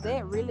like, is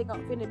that really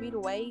finna be the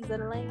ways of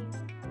the land?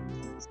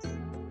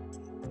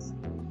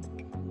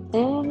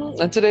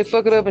 Until they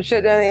fuck it up and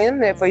shut down the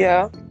internet for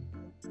y'all.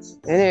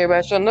 And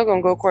everybody sure not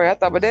gonna go crazy. I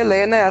thought about that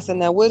last night. I said,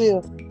 now what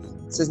if,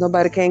 since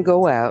nobody can't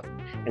go out,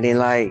 and then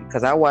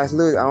cause I watched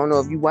I don't know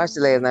if you watched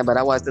it last night, but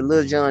I watched the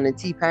Lil Jon and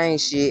T-Pain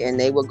shit, and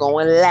they were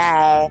going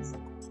live.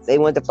 They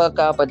went the fuck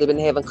off, but they've been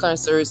having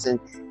concerts and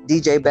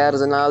DJ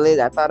battles and all that.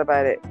 I thought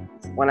about it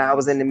when I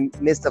was in the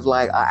midst of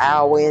an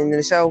hour in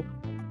the show.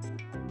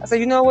 I said,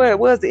 you know what?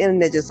 Was the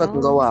internet just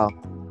fucking go off?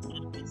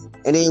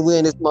 And then we're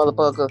in this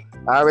motherfucker.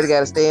 I already got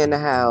to stay in the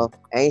house.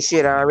 Ain't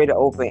shit already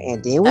open.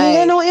 And then we ain't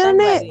got no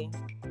internet.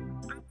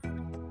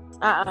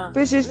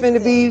 Bitch, it's finna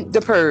be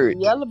the purge.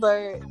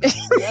 Yellowbird.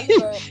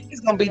 It's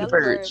gonna be the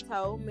purge.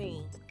 Told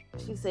me.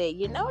 She said,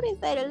 they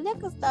say the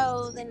liquor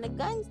stores and the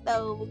gun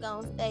stores were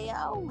gonna stay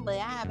open, but I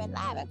haven't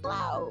live and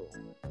closed.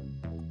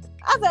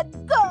 I said,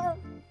 go.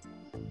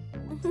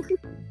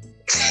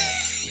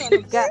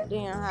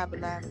 Goddamn Hobby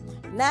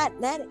Not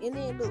and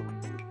then look,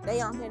 they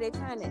on here, they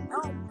trying to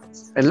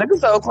and liquor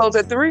store closed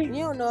at 3. You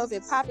don't know if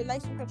it's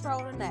population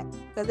control or not,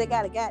 because they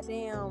got a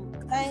goddamn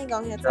thing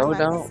on here talking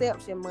about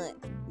conception month.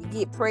 You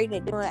get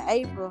pregnant during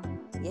April,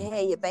 You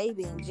had your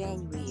baby in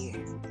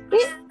January.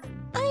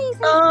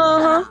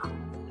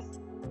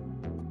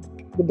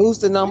 The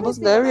booster numbers.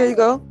 There you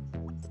go.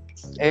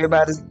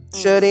 Everybody's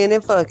shut in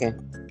and fucking.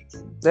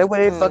 That's why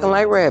they fucking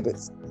like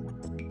rabbits.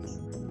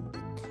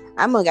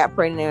 I must got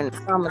pregnant in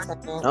the summertime.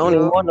 I don't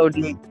even want no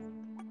dick.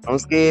 I'm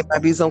scared it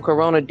might be some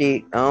corona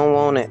dick. I don't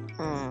want it.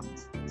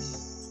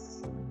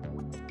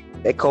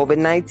 That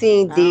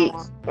COVID-19 dick.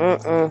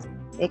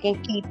 They can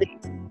keep it.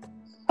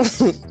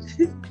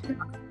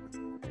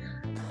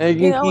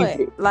 You know what?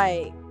 It.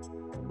 Like,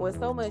 with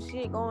so much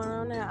shit going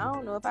on now, I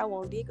don't know if I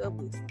want dick or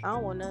pussy. I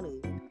don't want none of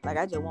it. Like,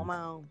 I just want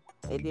my own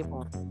at this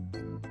point.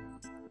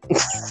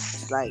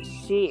 Like,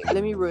 shit,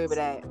 let me rub it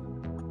out.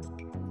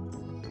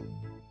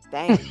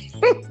 Dang.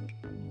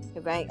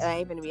 Cause I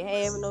ain't finna be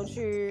having no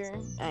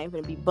children. I ain't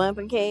finna be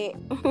bumping cat.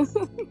 Look,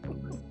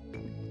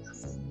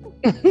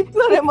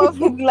 that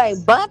motherfucker be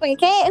like, bumping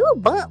cat? Who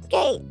bump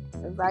cat?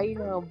 That's how you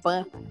know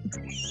bump.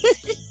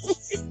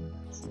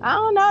 I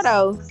don't know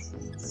though.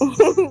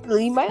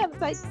 You might have to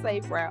take the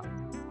safe route.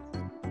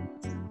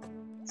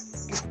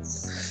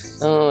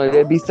 Oh,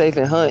 they'd be safe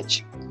and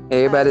hunch.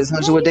 Everybody's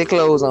hunching with their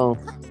clothes on.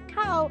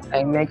 How old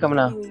ain't they coming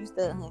out? When you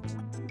start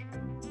hunching?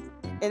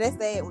 And that's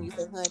sad when you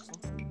start hunching.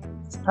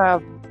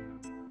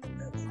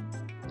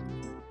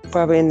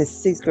 Probably in the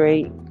 6th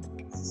grade.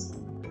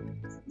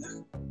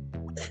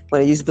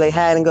 When I used to play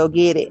hide and go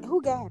get it.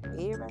 Who got it?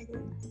 Everybody got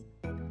it.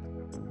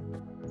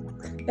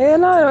 Hell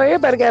no,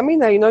 everybody got me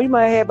now. You know, you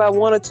might have about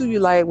 1 or 2 you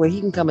like where he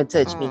can come and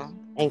touch me.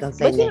 Ain't gonna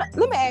say that.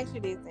 Let me ask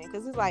you this thing,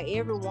 because it's like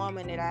every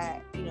woman that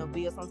I,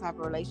 build some type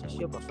of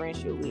relationship or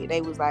friendship with,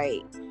 they was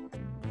like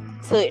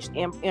touched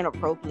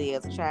inappropriately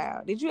as a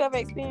child. Did you ever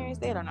experience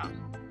that or not?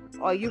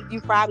 Or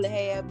you probably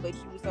have, but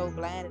you were so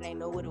blind and they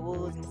know what it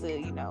was until,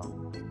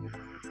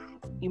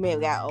 you may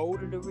have got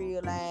older to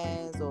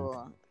realize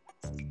or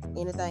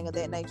anything of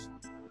that nature?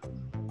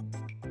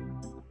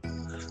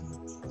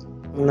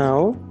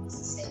 No.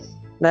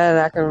 Not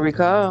that I can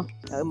recall.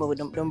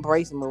 Them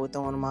braces were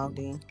throwing them off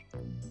then.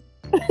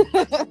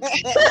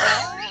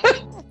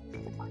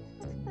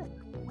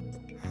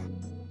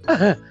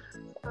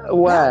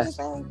 Why?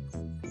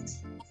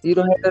 You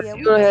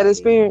don't have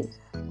experience?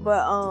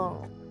 But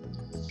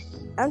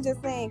I'm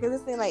just saying, because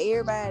it seems like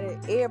everybody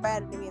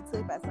to be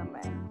touched by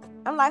somebody.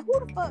 I'm like, who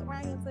the fuck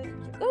around here touching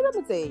you? Let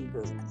me tell you,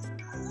 girl.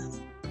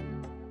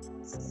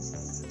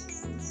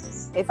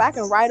 If I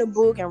can write a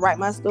book and write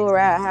my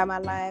story out how my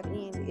life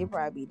ended, it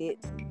probably be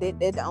that.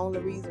 That's the only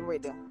reason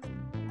right there.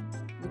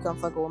 You come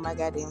fucking with my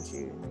goddamn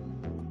children.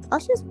 Oh,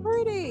 she's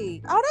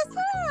pretty. Oh, that's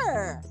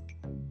her.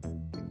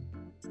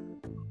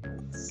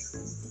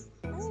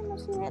 I didn't know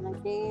she had no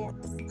kids.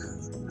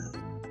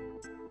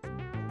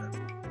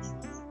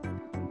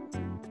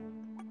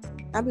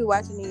 I be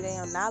watching these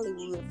damn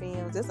Nollywood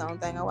films. That's the only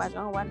thing I watch. I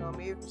don't watch no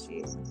American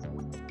shit.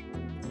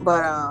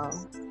 But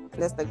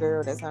that's the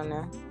girl that's on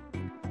there.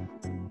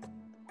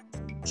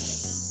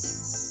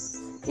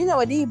 You know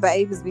what? These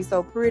babies be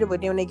so pretty, but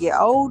then when they get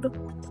older,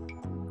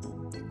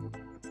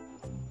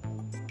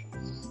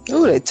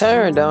 ooh, they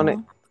turn, don't it?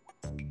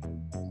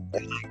 They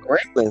like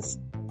gremlins.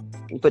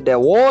 You put that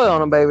oil on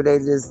them, baby, they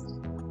just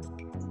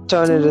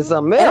turn into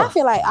something else. And I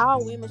feel like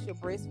all women should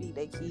breastfeed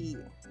their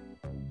kids.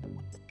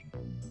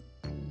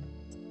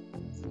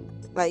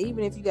 Like,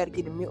 even if you got to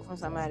get the milk from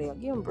somebody else,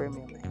 give them breast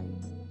milk, man.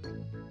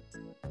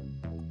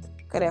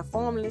 Cause that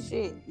formula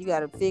shit, you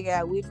got to figure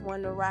out which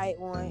one the right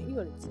one. You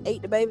gonna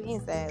eat the baby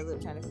inside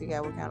up trying to figure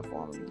out what kind of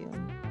formula to give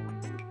them.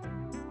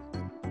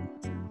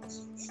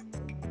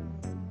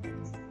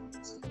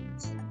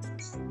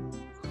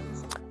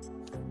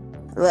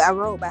 Look, I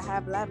wrote about High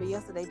Blabber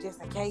yesterday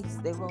just in case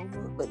they won't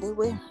look, but they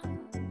will.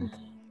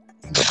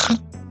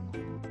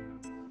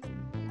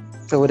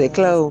 So with they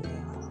clothes.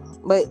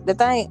 But the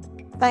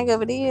thing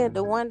of it is,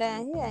 the one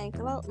down here ain't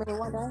closed. The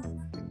one down.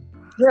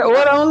 Yeah,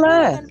 what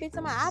online? Bitch,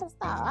 I'm out of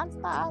stock.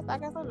 I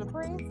got something to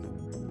press.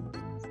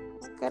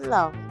 Cut it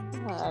off.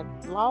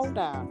 Long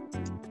down.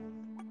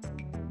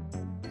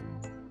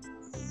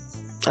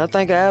 I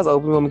think I was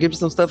open. I'm gonna give you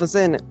some stuff and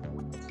send it.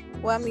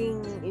 Well, I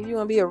mean, if you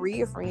want to be a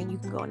real friend, you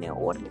can go in there and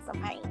order me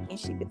some paint and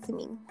ship it to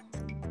me.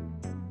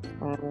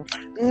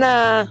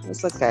 Nah,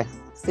 it's okay.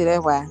 See,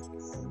 that's why.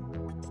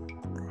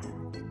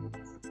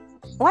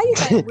 Why you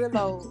think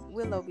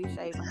Willow be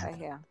shaving her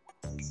hair?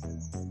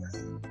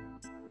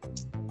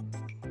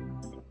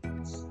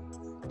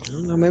 I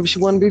don't know. Maybe she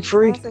want to be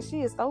free. So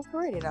she is so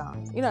pretty, though.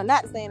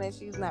 Not saying that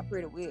she's not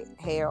pretty with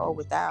hair or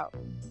without.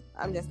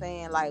 I'm just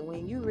saying, like,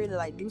 when you really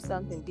like do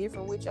something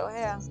different with your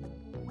hair,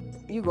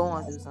 you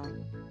going through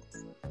something.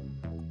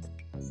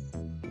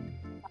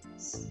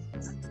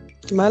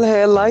 She might have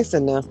had lice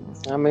in there.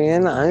 I mean,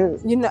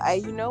 you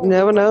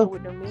never know.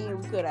 With the men,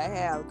 we cut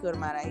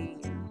them out of here.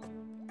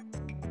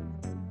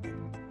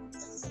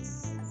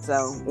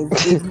 So,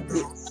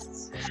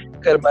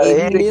 cut them out of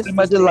here. Cut them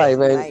out your life,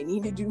 man. I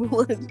need to do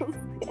one of them.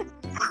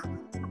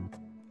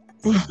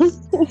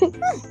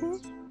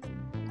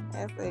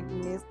 That's like you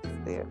missed the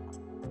step.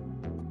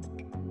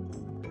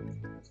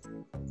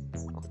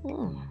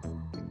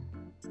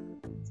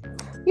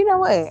 You know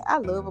what? I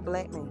love a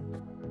black man.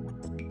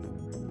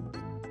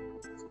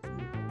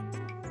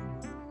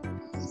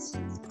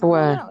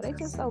 Why? No, they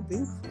just so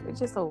beautiful. They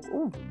just so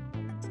ooh.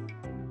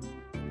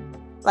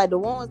 Like the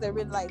ones that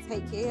really like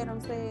take care of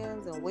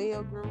themselves and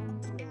well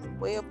groomed and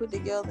well put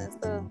together and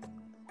stuff.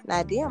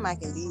 Now them I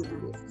can deal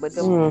with, but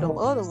them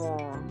other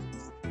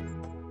ones,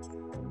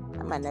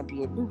 I might not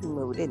be able to do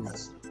with it.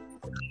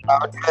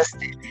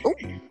 Ooh.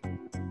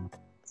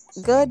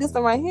 Good, this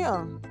one right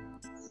here.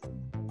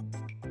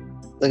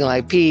 Looking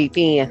like pig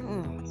pen.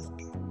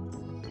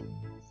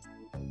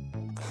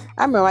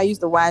 I remember I used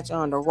to watch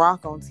on The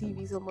Rock on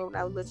TV so much when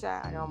I was a little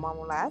child. And my mom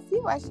was like, I see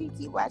why she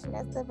keep watching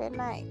that stuff at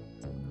night.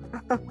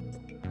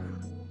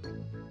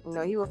 You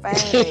know, he was fine,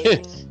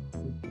 baby.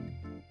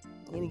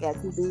 And he got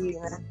too big.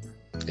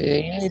 Yeah,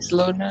 he ain't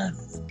slow down.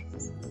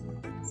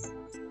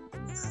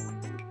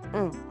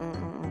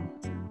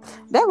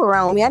 That was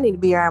wrong with me. I need to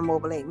be around more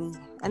black men.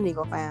 I need to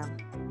go find him.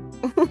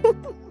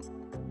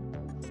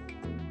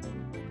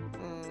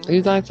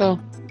 You think so?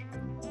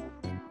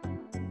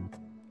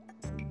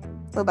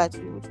 What about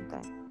you? What you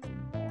think?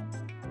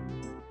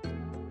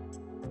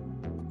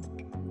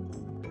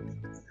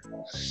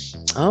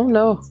 I don't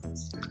know.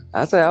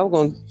 I said I was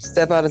gonna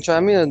step out and try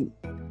me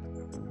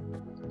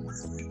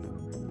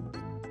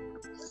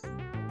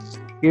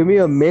give me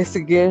a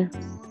Mexican.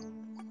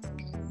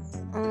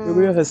 Give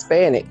me a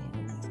Hispanic.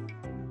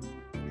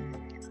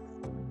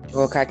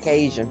 Or a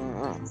Caucasian.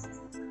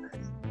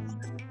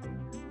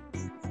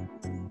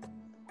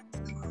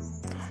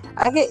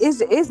 I get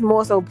it's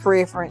more so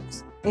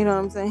preference. You know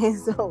what I'm saying?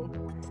 So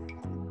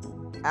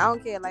I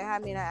don't care like how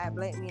many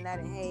black men I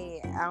done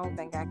had. I don't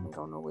think I can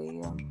go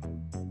nowhere else.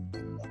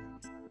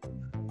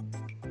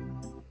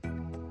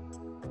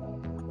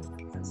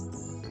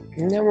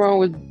 Nothing wrong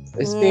with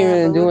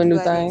experience and doing new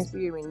things.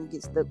 Experience, you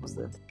get stuck with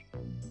stuff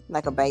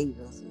like a baby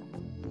or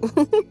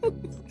something.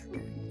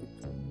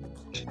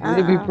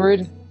 It'd be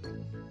pretty.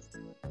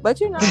 But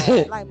you know,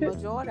 like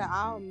majority of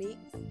all mixed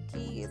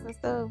kids and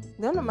stuff,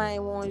 them the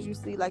main ones you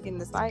see like in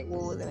the psych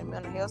wards and the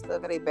mental health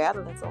stuff, they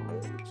battling so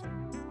much.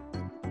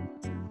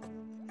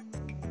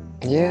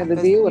 Yeah, they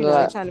deal with a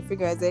lot. Trying to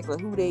figure out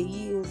exactly who they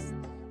is.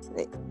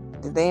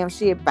 The damn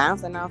shit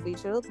bouncing off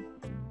each other.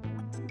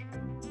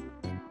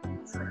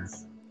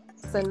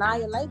 So now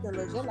you're like them,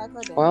 look just like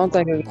her. Well, I don't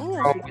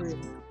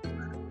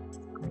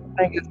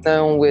think it's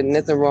done with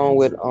nothing wrong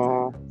with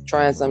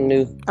trying something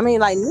new. I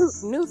mean, like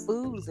new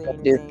foods and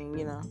anything,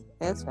 you know,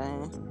 that's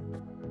fine.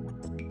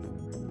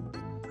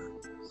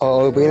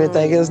 Oh, if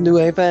anything else new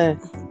ain't fine.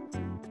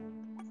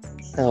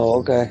 Oh,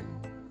 okay.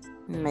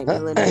 Maybe a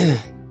little bit.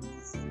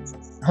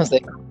 I was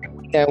like,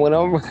 yeah, when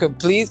I'm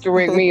please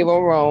correct me if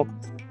I'm wrong.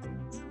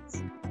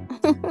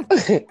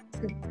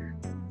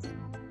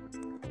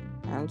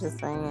 I'm just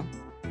saying.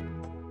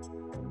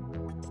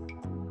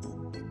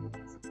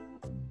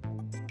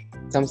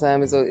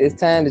 Sometimes it's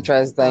time to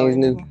try some things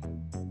new.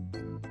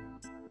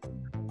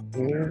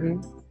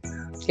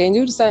 Can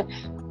you do the same?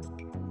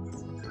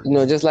 You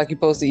know, just like you're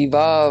supposed to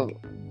evolve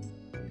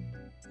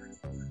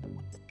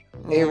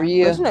every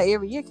year. But you know,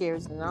 every year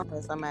carries an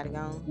on somebody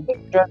gone.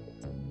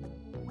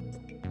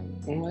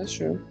 That's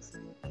true.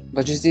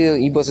 But you're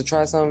supposed to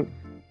try something.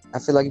 I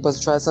feel like you're supposed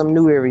to try something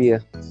new every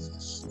year.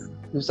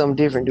 Do something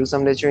different. Do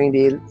something that you ain't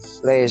did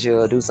last year.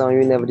 Or do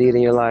something you never did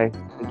in your life.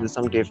 And do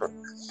something different.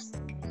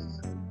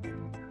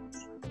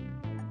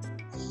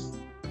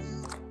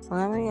 Well,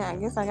 I mean, I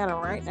guess I gotta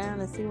write down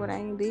and see what I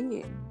ain't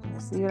did.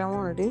 And see what I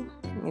want to do.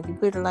 If you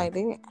put it like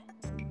that.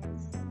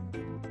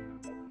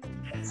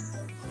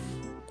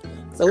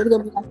 So we're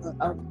gonna be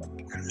like,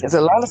 there's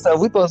a lot of stuff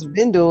we supposed to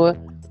been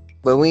doing,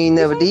 but we ain't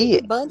never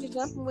did. Bungee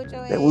jumping with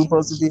your ass. That we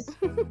supposed to do.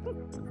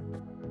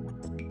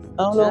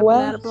 I don't know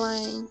why. Out of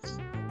plane.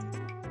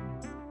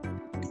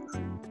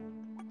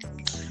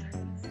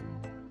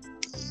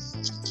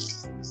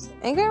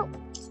 And girl,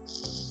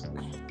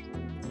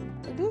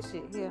 this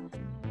shit here.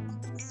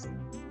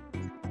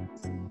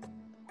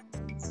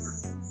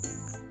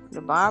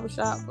 The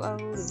barbershop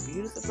closed, the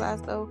beauty supply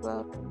store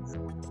closed.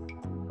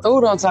 Oh,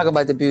 don't talk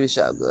about the beauty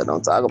shop, good.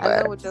 Don't talk about it.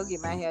 I know what you'll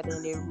get my hair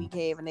done every week,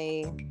 having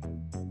a.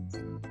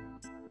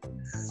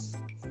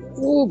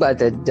 Ooh, about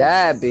to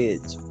die,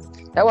 bitch.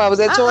 That's why I was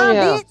at Torian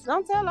house. Bitch,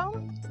 don't tell her.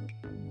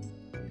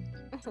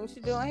 What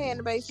she doing here in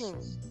the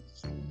basement?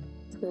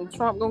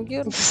 Trump gonna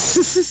get her.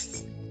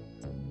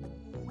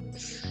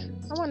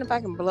 I wonder if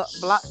I can block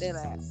that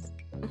out.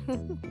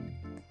 I'm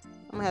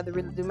gonna have to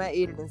really do my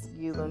editing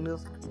skills on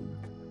this.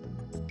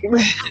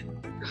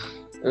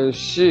 Oh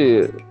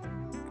shit.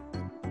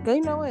 Cause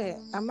you know what?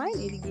 I might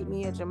need to get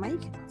me a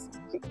Jamaican or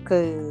something.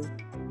 Cause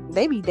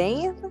they be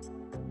dancing.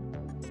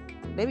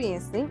 They be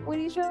in sync with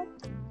each other.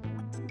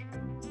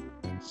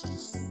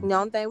 The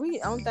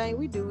only thing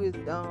we do is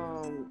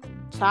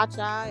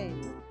cha-cha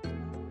and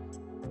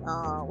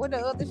what the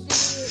other shit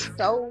is?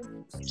 So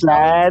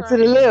slide to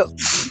the left.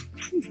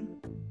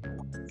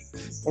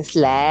 And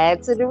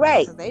slide to the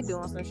right. Cause they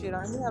doing some shit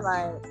on here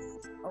like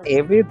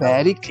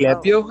everybody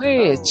clap your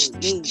hands.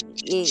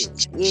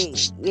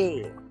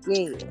 Yeah.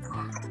 Yeah.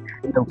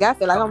 I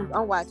feel like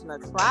I'm watching a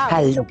trial.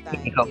 Hello,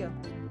 Thing. Pico.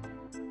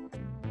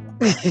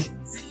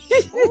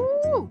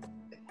 Ooh.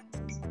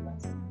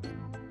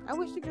 I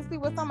wish you could see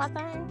what's on my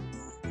thing.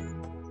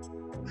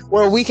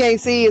 Well, we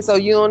can't see it, so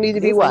you don't need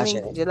to be watching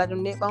it. Just like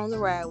them neck bones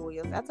and ride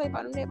wheels. I tell you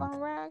about them neck bones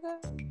and ride, girl.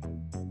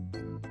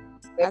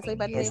 I tell you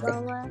about the neck bones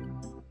and ride.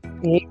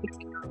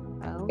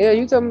 Yeah,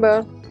 you talking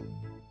about?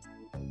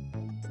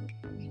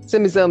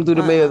 Send me something through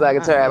the mail so I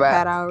can try it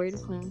out. Already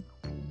clean.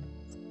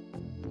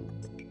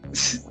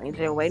 Ain't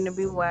just waiting to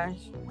be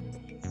washed.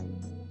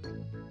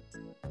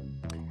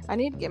 I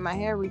need to get my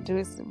hair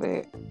retwisted,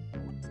 but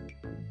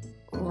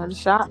the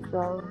shop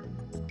though.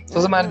 So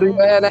somebody do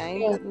your hair? I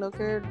ain't got no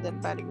curve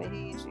that body my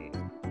head shit.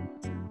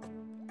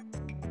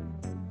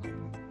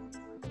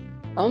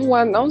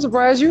 I'm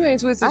surprised you ain't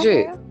twisted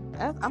yet.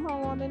 I'm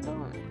on one that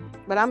doing.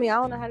 But I mean, I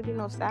don't know how to do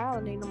no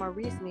styling. Ain't no my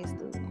wrist needs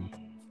to.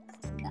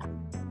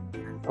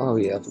 Oh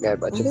yeah, I forgot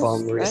about your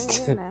palm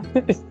wrist.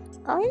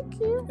 Oh, you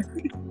cute.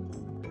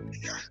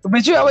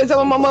 But you always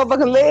talking about my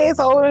motherfucking legs.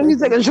 Hold on, you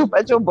take a trip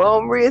at your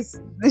bum wrist.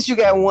 At least you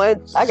got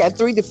one. I got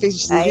 3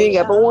 deficiencies. You ain't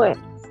got but one.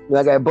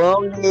 I got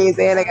bum legs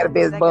and I got a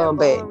best bum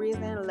back.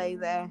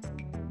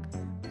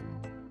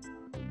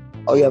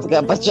 Oh yeah, I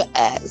forgot about your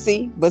ass.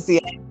 See, but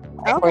see,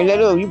 I bring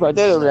that up. You brought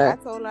that up there. I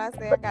told her, I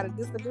said I got a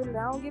disability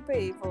I don't get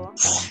paid for.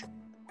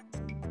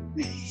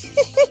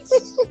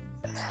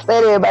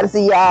 Let everybody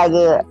see y'all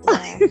good.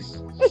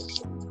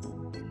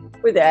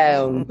 Put the eye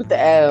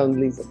on,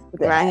 Lisa.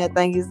 Right here,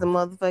 think it's the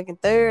motherfucking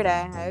third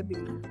eye. How it be?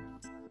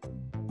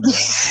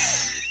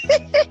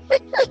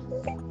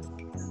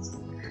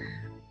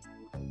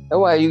 That's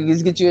why you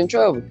just get you in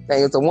trouble.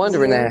 Think it's a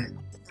wondering eye.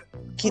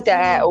 Keep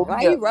that eye open.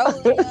 Why you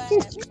rolling your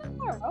eyes?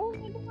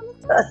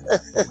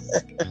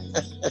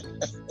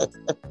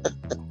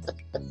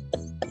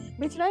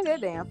 Bitch, it ain't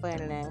that damn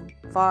funny now.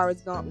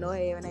 Forrest Gump, no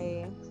having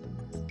ass.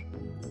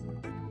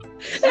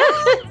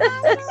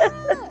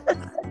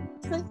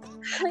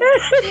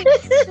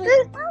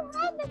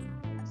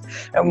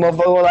 That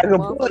motherfucker like a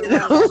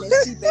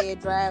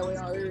bullet. Driveway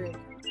on Earth.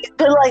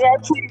 Like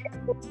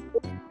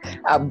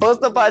I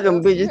bust up out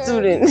them bitches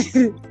too then.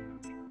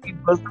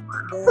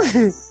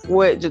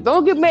 What? Just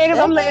don't get mad if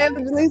I'm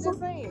laughing, Lisa.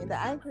 The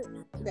ice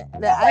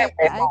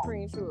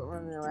cream truck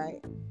running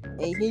right.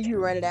 And here you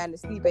running down the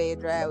steep ass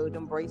driveway with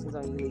them braces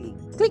on your leg.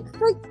 Click,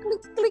 click,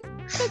 click, click,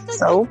 click, click.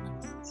 So?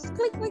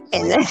 Click, click,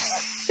 and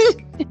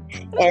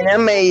I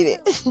made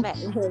it.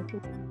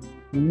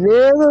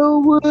 Never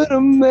would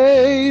have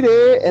made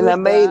it. And I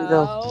made it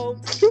though.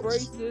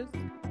 Braces.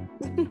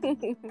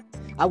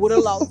 I would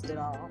have lost it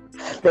all.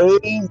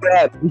 They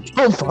grabbed me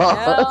so far.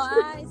 Now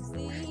I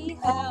see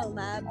how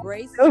my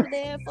braces are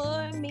there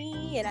for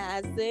me, and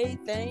I say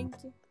thank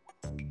you.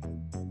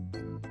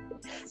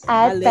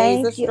 My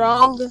legs are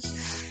stronger.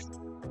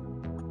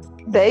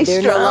 They're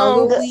stronger. No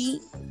longer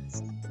weak.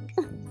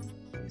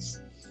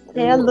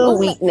 They're a little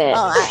weak now.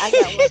 Oh, I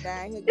got one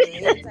down here.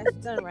 Every time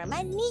she turn around,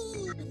 my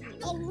knee.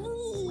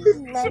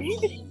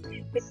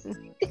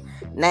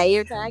 Now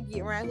every time I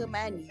get around here,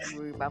 my knee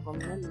worry about my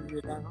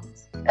knee down.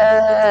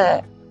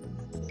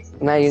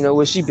 Now you know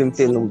what she been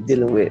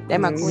dealing with.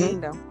 That's my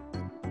queen though.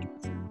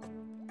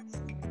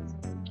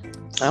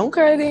 I don't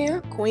care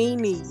then.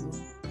 Queenie.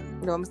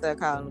 You know I'm still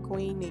calling her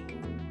Queenie.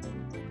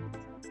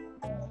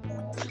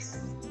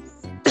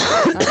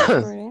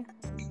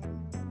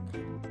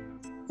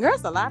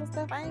 There's a lot of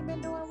stuff I ain't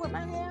been doing with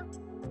my hair.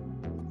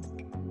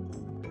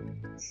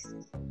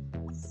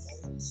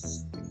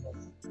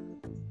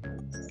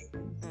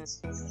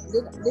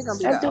 They gonna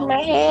be I do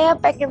my hair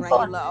back and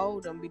forth. When I get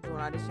old, I'm be doing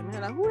all this shit.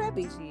 Man, like, who that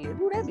bitch is?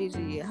 Who that bitch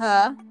is?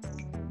 Huh?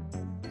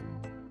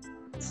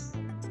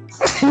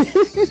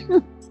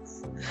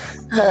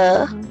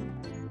 Huh?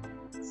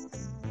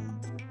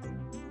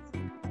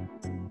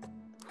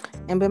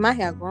 And but my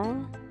hair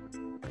grown.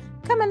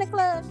 Come in the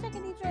club,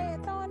 shaking these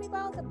dreads, throwing these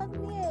balls and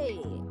busting the head.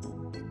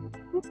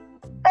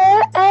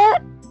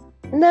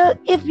 No,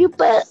 if you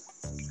but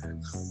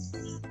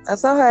I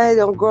saw how it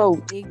don't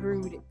grow. It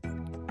grew it.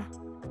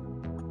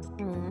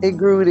 It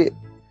grew it.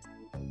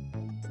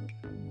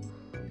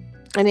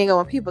 And then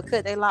when people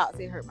cut their locks,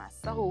 it hurt my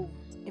soul.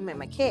 It made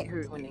my cat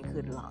hurt when they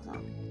cut the locks on.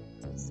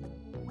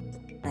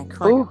 And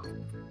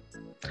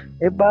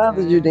it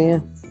bothers you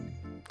then.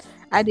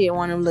 I did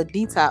one of them little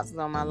detoxes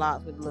on my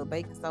locks with a little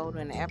baking soda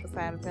and the apple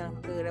cider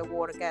vinegar. That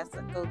water got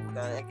so good.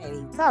 I can't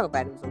even talk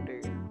about it. It was so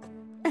dirty.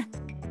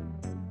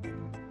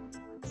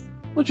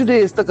 What you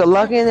did? Stuck a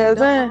lock in that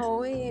thing?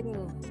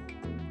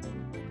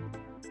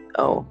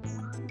 Oh.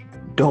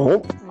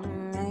 Don't.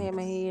 I had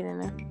my head in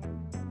there.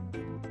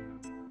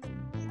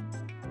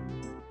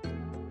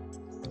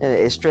 And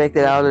it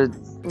extracted all the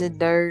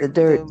dirt. The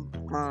dirt.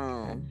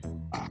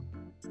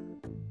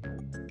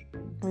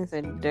 I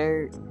said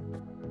dirt.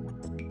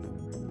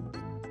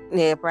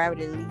 Yeah,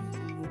 probably leave.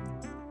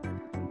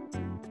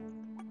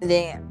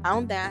 Then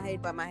I'm down hate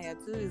about my hair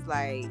too. Is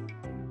like,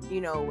 you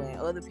know, when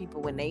other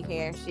people when they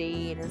hair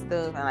shed and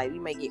stuff, and like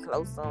you may get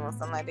close to them or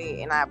something like that,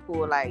 and I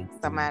pull like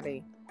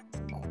somebody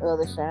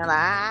other shirt,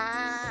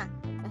 like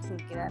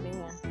get out of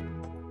here.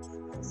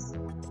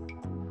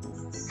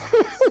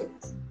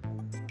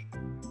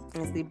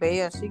 And see,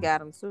 Belle, she got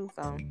them too,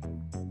 so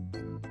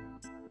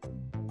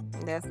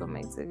that's what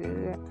makes it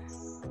good.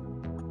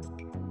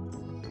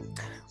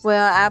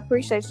 Well, I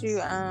appreciate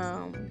you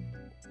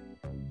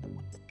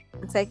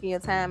taking your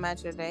time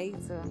out your day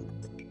to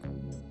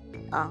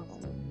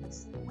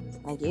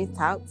I guess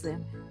talk to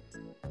me.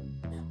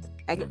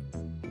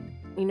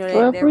 You know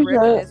that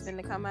record that's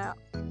finna come out.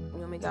 You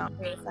want me to go on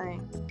here and sing?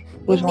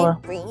 Which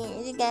one?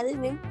 Friend, she got a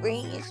new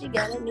friend. She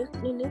got a new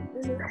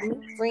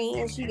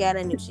friend. She got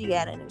a new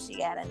friend.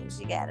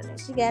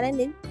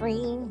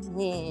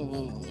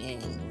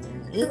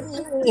 You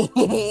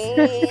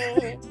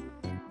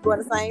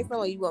want to sing some,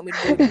 or you want me to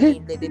do it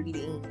again? Let that be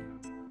the end.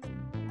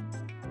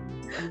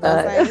 You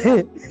gonna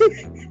sing?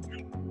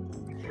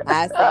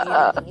 I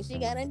say she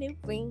got a new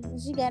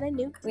friend. She got a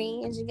new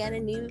friend. She got a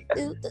new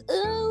friend.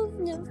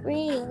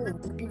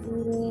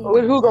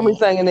 Who gonna be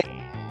singing it?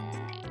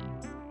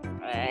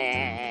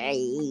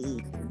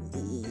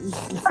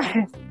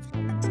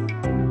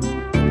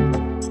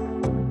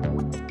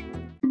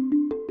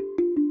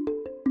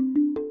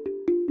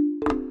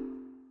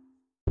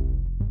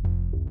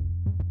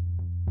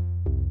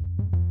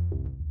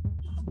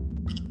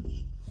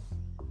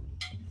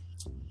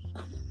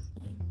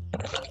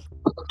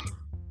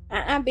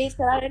 Bitch,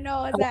 cause I didn't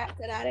know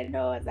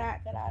it's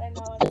out.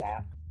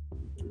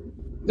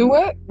 Do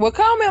what? Well,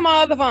 call me on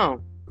my other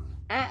phone.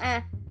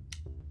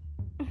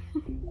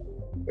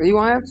 You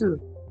won't have to.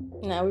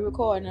 No, we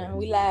record now.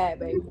 We live,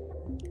 baby.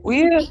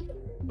 We is.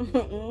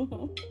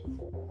 You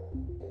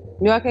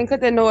know, I can't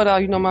cut that noise off.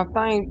 You know, my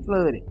thing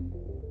flooded.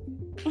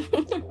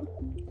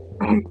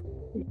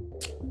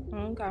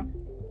 Okay.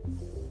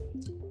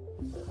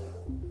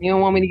 You don't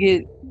want me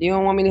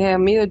to have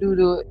Mia do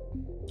it.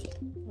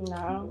 No,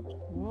 I don't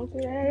do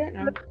that.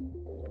 No.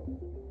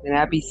 Then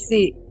I'd be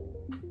sick.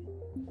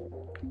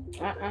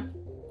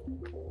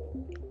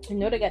 You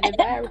know they got that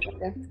virus up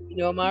there. You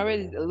know, I'm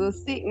already a little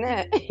sick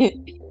now.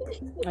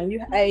 Are you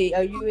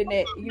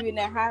in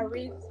that high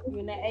risk? You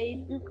in that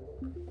age group?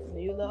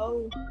 You a little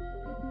old?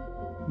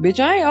 Bitch,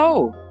 I ain't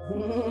old.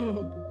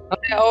 I'm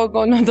that old.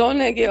 Don't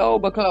let get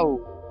old but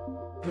clothes.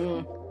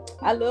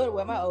 I love to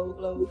wear my old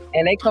clothes.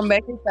 And they come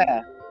back in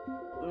style.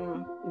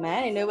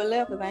 Mine ain't never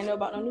left because I ain't know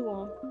about no new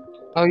one.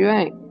 Oh, you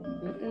ain't?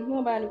 Who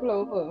am I new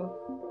clothes for?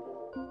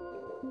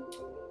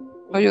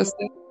 For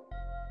yourself?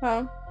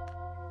 Huh?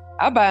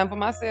 I buy them for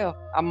myself.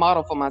 I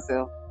model for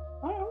myself.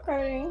 Oh,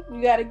 okay.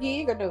 You got a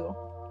gig or no?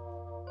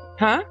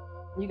 Huh?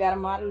 You got a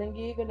modeling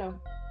gig or no?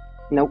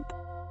 Nope.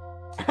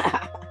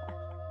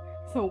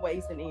 Some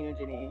wasting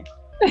energy then.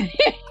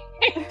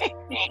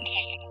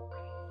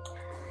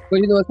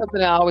 Well, you know, it's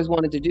something I always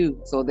wanted to do,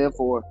 so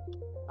therefore.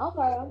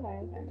 Okay.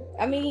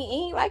 I mean, it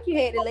ain't like you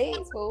had the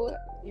legs for it,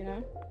 you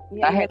know.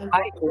 I had the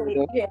height for it.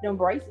 You had them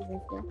braces and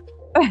stuff.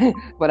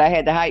 But I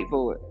had the height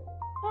for it.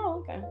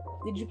 Oh, okay.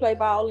 Did you play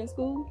ball in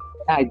school?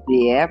 I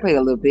did. I played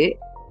a little bit.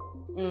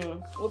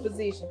 What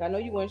position? I know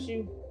you weren't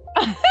shoot.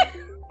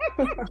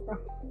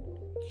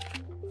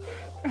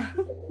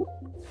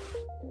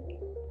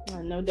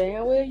 I know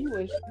damn well you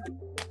wish.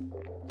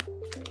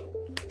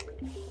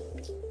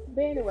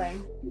 But anyway.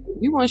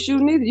 You weren't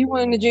shooting either. You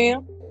weren't in the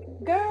gym.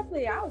 Girl,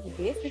 please. I was the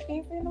best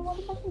defense in the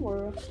motherfucking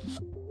world.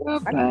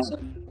 Okay.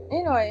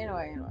 Anyway.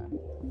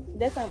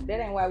 That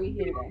ain't why we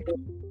here today.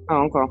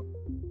 Oh, okay.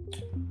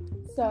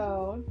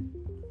 So.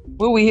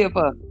 What we here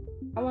for?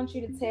 I want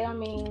you to tell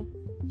me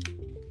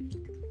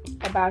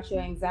about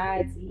your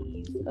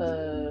anxieties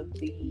of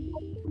the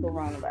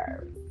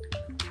coronavirus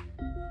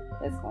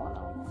that's going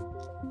on.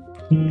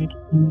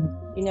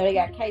 You know, they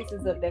got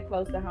cases up there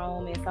close to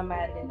home and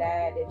somebody that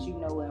died that you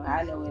know and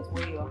I know as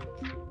well.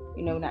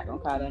 You know, we're not going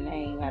to call their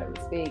name out of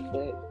respect,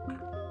 but...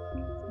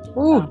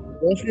 Ooh,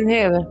 that's in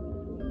heaven.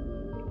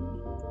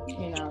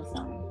 You know,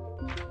 so...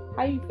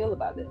 How you feel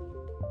about this?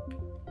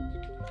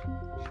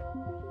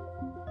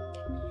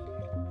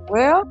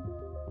 Well,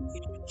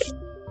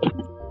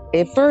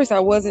 at first I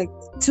wasn't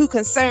too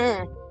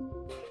concerned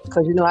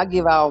because, you know, I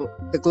give out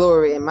the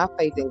glory and my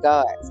faith in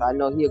God. So I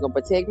know He's going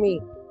to protect me.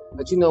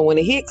 But, you know, when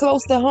it hit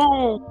close to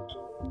home,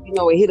 you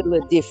know, it hit a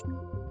little different.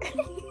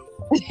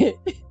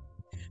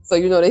 So,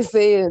 you know, they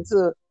say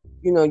until,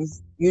 you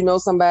know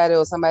somebody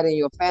or somebody in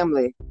your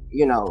family,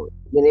 you know,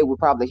 then it would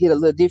probably hit a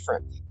little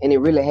different. And it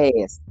really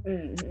has.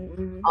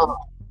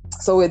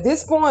 So at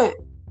this point,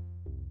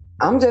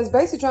 I'm just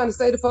basically trying to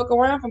stay the fuck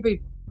around from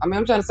people. I mean,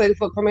 I'm trying to stay the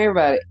fuck from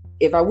everybody.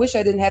 If I wish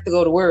I didn't have to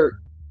go to work,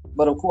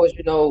 but of course,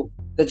 you know,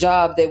 the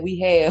job that we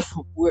have,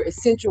 we're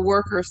essential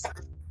workers.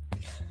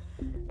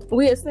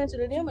 We're essential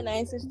to them, but not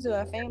essential to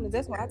our families.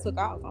 That's why I took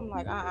off. I'm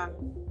like, I'm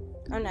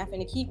not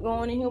finna keep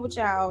going in here with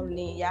y'all, and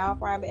then y'all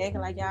probably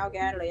acting like y'all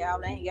got it or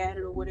y'all ain't got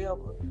it or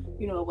whatever,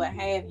 you know, what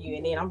have you.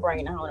 And then I'm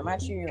bringing it home to my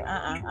children.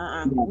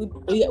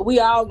 We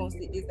all gonna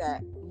sit this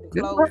out.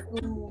 Close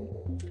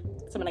school.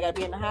 Somebody gotta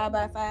be in the house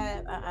by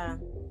 5.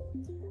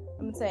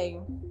 Let me tell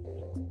you.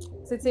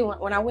 See,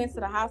 when I went to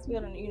the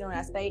hospital and, you know,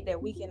 I stayed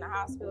that week in the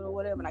hospital or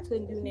whatever, and I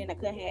couldn't do nothing, I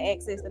couldn't have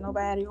access to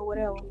nobody or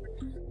whatever,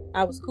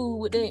 I was cool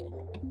with that.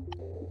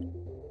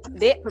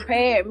 That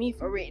prepared me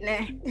for it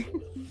now.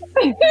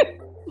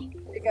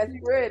 They got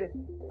you ready.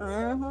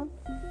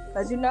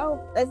 Cause you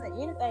know, they say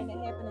anything that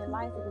happens in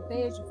life, it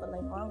prepares you for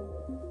later on.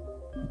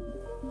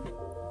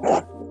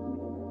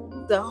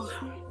 So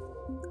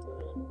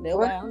that's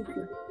why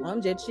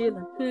I'm just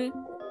chilling.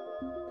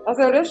 I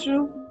said that's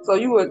true. So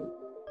you were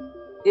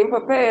getting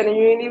prepared and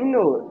you didn't even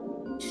know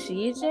it.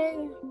 Shit,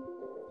 yeah.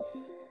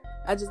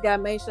 I just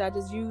gotta make sure I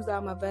just use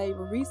all my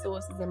valuable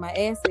resources and my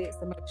assets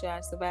to make sure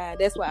I survive.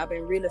 That's why I've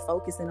been really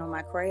focusing on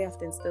my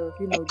craft and stuff,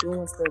 you know,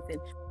 doing stuff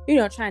and, you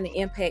know, trying to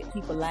impact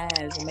people's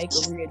lives and make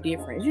a real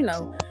difference, you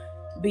know,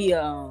 be you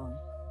know,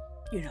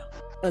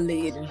 a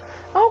legend.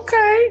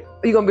 Okay.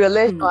 Are you gonna be a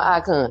legend or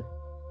icon?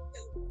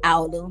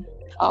 All of them.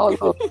 All of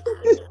them.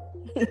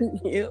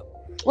 Yep.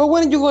 Well,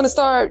 when are you gonna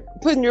start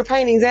putting your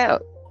paintings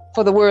out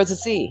for the world to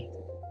see?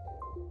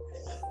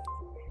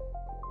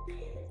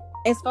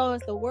 As far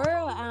as the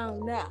world, I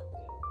don't know.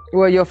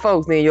 Well, your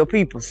folks and your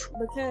peoples.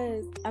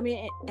 Because, I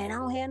mean, and I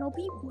don't have no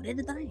people. That's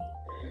the thing.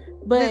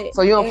 But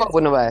so you don't fuck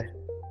with nobody?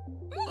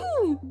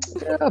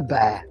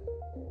 Bye.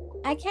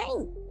 I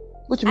can't.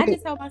 What you mean? I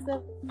just told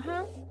myself,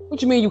 huh?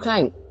 What you mean you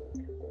can't?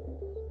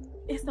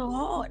 It's so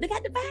hard. They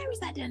got the virus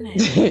out there now.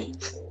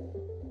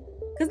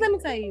 Because let me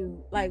tell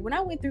you, like, when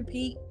I went through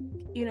peak,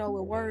 you know,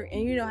 with work,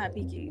 and you know how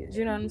peak is.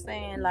 You know what I'm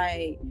saying?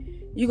 Like,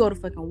 you go to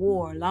fucking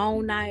war,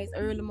 long nights,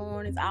 early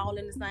mornings, all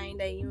in the same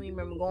day. You don't even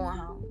remember going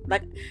home.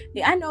 Like,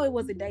 I know it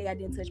was a day I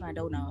didn't touch my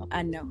doorknob.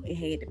 I know it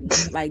had to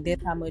be. Like,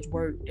 that's how much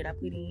work that I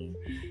put in.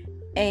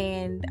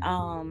 And,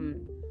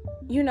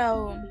 you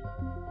know,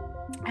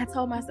 I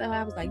told myself,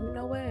 I was like, you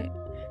know what?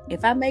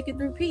 If I make it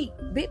through peak,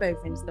 Big Baby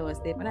finna start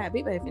stepping out.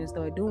 Big Baby finna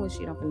start doing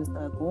shit. I'm finna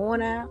start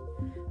going out.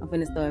 I'm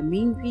finna start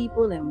meeting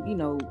people and, you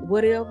know,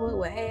 whatever,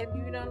 what have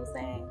you. You know what I'm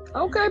saying?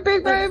 Okay,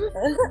 Big Baby.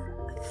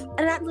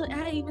 And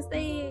I even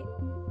said,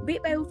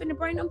 Big Baby finna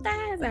bring them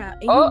thighs out.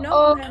 And you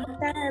know I have my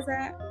thighs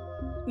out.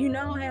 You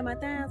know I have my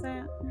thighs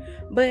out.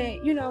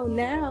 But, you know,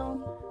 now,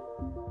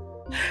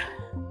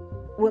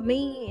 with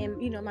me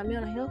and, you know, my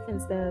mental health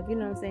and stuff, you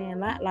know what I'm saying?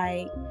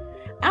 Like,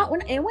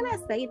 when I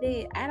say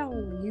that, I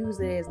don't use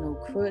it as no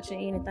crutch or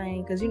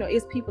anything, because, you know,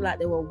 it's people out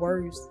there with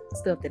worse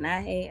stuff than I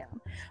have.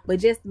 But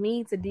just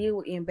me to deal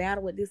with and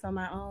battle with this on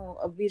my own,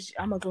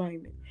 I'm going to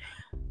claim it.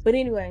 But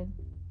anyway,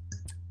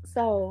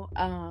 so,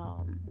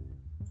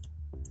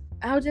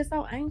 I was just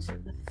so anxious.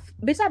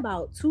 Bitch, I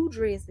bought 2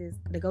 dresses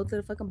to go to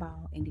the fucking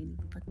ball and didn't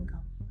even fucking go.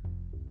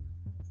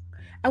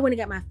 I went and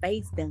got my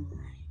face done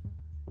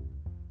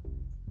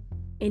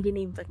and didn't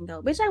even fucking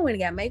go. Bitch, I went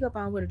and got makeup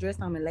on with a dress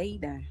on and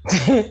laid down.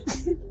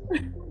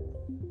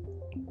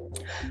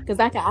 Because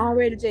I could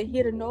already just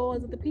hear the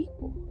noise of the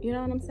people. You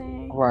know what I'm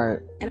saying? Right.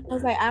 And I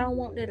was like, I don't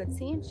want that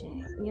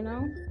attention, you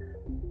know?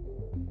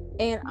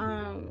 And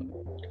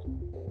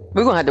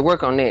we're gonna have to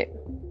work on that.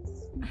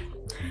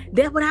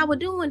 That's what I was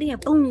doing. Then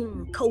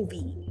boom,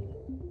 COVID,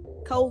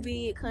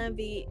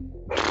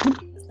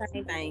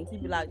 same thing.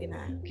 Keep it locked in the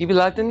house. Keep it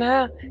locked in the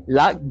house.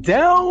 Locked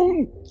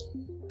down.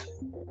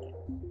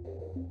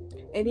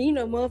 And then, you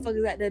know,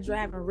 motherfuckers out there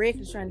driving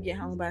reckless trying to get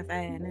home by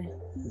 5 now.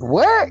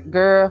 What,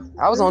 girl?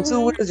 I was on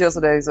 2 wheels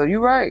yesterday, so you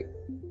right.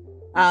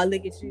 Oh,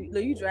 look at you.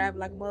 Look, you driving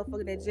like a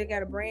motherfucker that just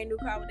got a brand new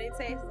car with their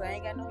taxes. I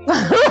ain't got no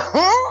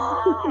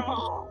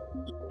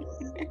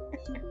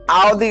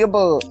All the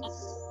above.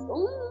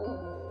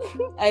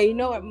 Hey, you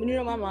know what? You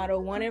know my motto: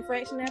 1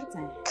 infraction at a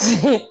time.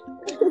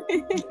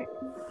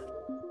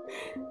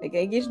 They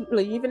can't get you.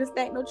 Look, you ain't finna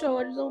stack no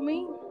charges on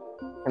me.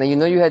 And then you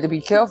know you had to be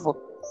careful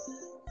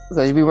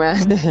because you be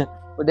around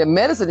with that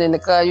medicine in the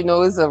car. You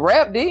know it's a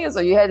wrap deal,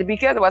 so you had to be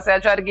careful. I said I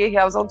tried to get here.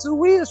 I was on 2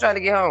 wheels trying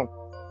to get home.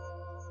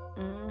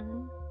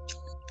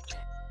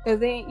 Cause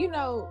then, you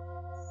know,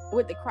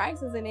 with the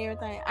crisis and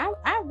everything,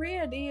 I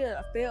really did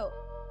felt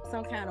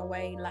some kind of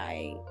way,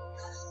 like,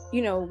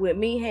 you know, with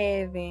me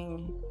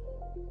having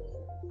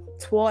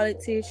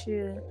toilet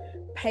tissue,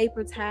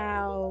 paper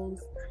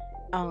towels,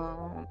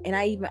 and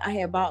I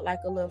had bought like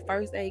a little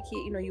first aid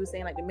kit. You know, you were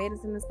saying like the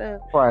medicine and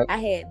stuff. Right. I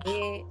had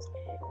that,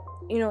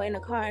 you know, in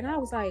the car, and I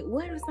was like,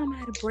 what if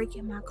somebody break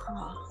in my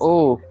car?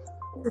 Oh.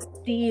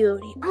 Steal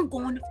it. I'm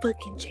going to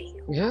fucking jail.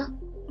 Yeah.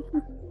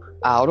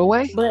 All the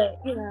way. But,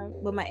 you know,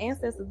 but my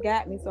ancestors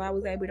got me, so I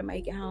was able to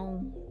make it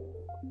home,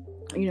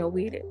 you know,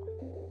 with it.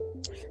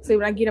 So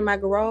when I get in my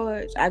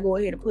garage, I go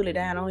ahead and pull it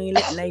down. I don't even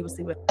let the neighbors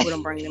see what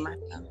I'm bringing in my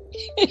house.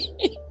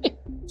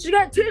 She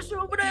got tissue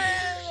over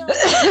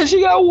there.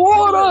 She got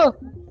water.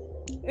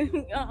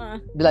 Be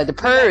like the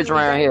purge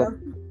around here.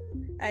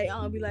 Hey,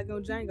 be like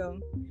on Django.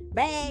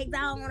 Bags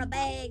on a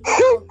bag.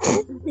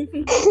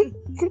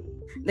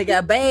 They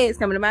got bags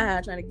coming to my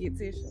house trying to get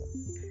tissue.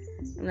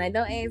 I'm like,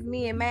 don't ask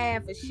me and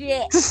mine for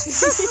shit.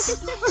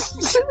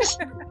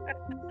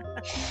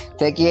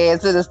 Take your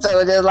ass to the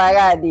store just like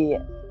I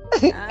did.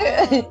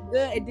 Good.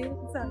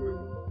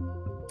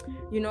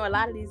 You know, a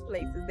lot of these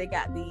places, they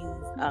got these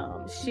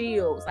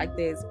shields, like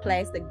this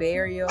plastic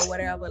barrier or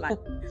whatever. Like,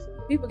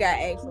 people got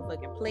actual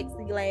fucking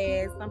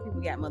plexiglass. Some people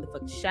got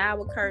motherfucking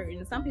shower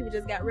curtains. Some people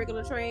just got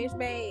regular trash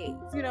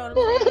bags. You know what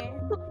I'm saying?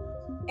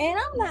 And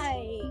I'm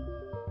like,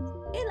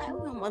 It like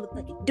we on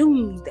motherfucking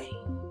doomsday.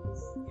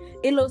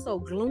 It looks so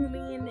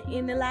gloomy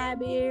in the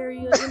library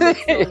area.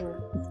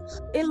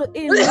 It looks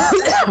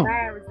like a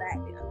virus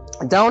out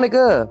there. Don't it,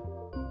 girl?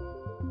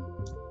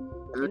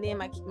 And then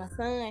my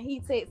son,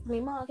 he texted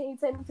me, Mom, can you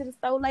take me to the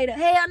store later?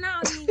 Hell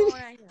no, you ain't going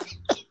out here.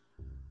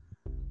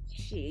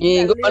 Shit, You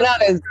ain't going out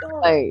there.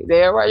 Hey,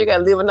 there, right? You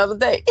gotta live another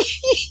day.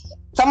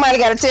 Somebody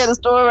gotta tell the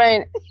story,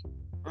 ain't it?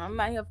 I'm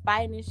out here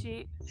fighting and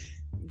shit,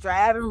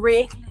 driving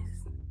reckless,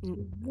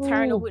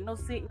 turning with no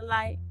signal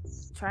light,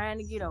 trying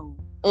to get over.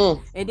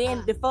 And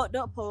then the fucked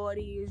up part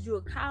is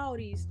you'll call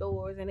these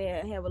stores and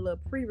they'll have a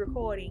little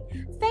pre-recording.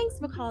 Thanks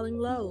for calling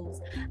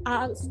Lowe's.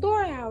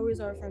 Store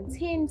hours are from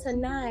 10 to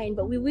 9,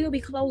 but we will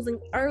be closing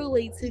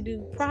early to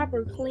do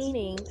proper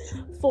cleaning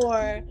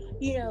for,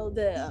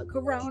 the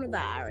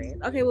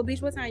coronavirus. Okay, well,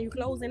 bitch, what time you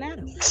closing out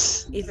of?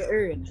 If it's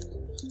early.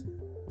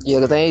 Yeah,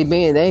 because they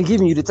ain't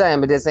giving you the time,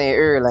 but they're saying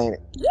early, ain't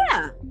it?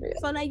 Yeah.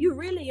 So now you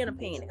really in a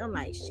panic. I'm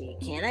like, shit,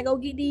 can I go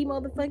get these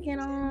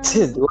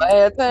motherfucking Do I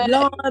have time?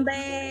 lawn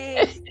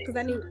bags? Because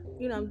I need,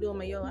 I'm doing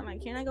my yoga. I'm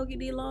like, can I go get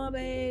these lawn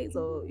bags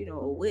or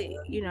what?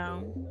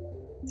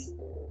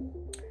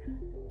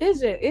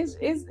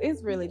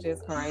 It's really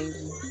just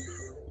crazy,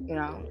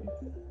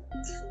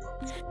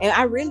 And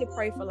I really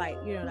pray for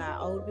our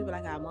older people,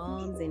 like our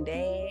moms and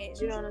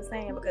dads, you know what I'm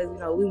saying? Because,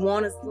 we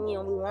want to see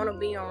them, we want to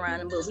be around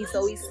them, but we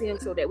so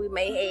essential that we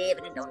may have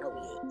it and don't know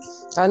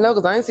yet. I know,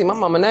 because I ain't seen my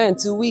mama now in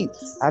 2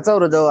 weeks. I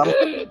told her, though,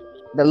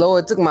 the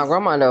Lord took my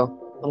grandma, though.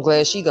 I'm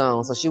glad she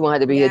gone, so she won't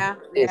have to be here.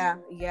 Yeah.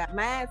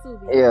 Mine too.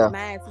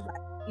 Mine too.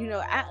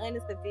 I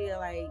honestly feel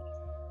like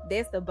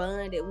that's the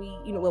bond that we,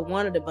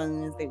 one of the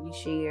bonds that we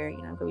share,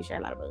 because we share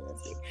a lot of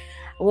bonds.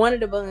 One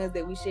of the bonds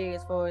that we share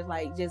as far as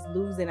just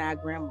losing our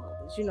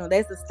grandmothers,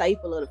 that's the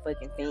staple of the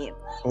fucking family.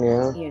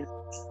 Yeah.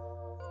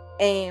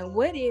 And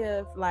what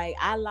if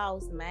I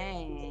lost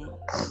mine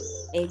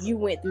and you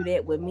went through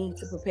that with me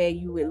to prepare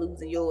you with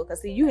losing yours?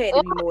 Because see, you had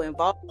to be more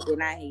involved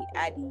than I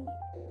did.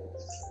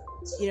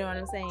 You know what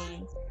I'm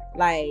saying?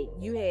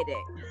 You had to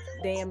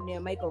damn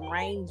near make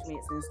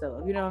arrangements and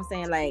stuff. You know what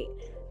I'm saying?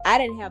 I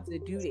didn't have to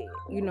do that,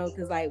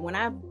 because when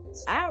I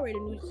already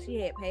knew she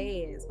had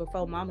passed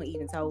before Mama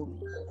even told me.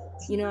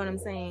 You know what I'm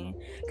saying?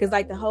 Because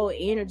the whole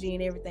energy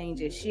and everything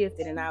just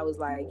shifted, and I was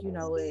like, you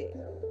know what,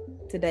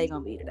 today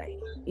gonna be today.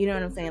 You know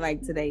what I'm saying?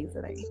 Today's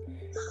today,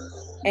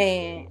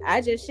 and I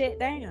just shut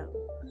down.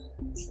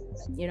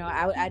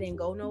 I didn't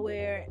go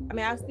nowhere. I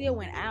mean, I still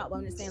went out, but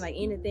I'm just saying,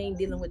 anything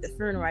dealing with the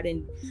funeral, I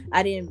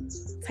didn't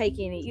take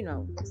any,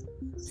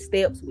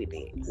 steps with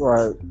it.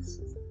 Right.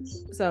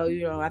 So,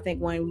 I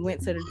think when we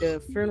went to the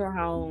funeral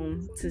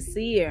home to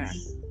see her,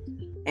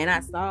 and I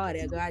saw her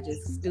there, I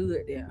just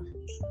stood there,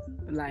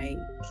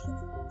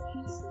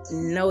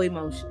 no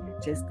emotion,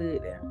 just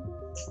stood there.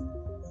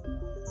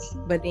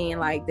 But then,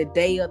 the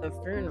day of the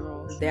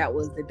funeral, that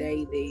was the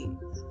day that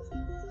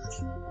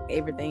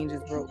everything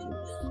just broke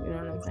loose. You know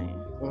what I'm saying?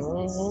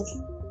 Mm-hmm.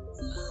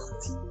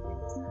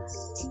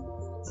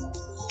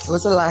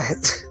 What's a lot?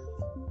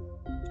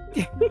 I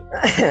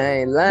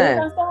ain't lying.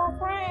 We're gonna start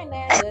crying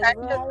now.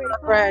 We're already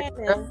crying.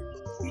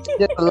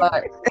 Just a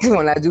lot.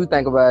 When I do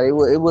think about it,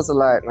 it was a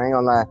lot. I ain't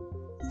gonna lie.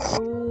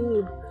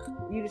 Ooh,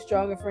 you the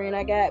strongest friend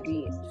I got,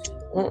 bitch.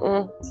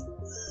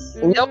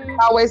 You know what I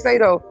always say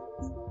though?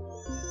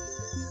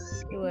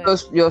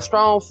 Your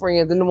strong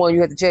friends and the one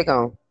you had to check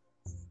on.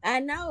 I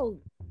know.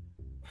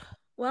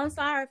 Well, I'm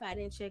sorry if I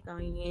didn't check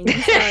on you, and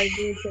you sorry if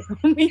you didn't check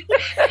on me.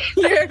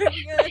 You're good.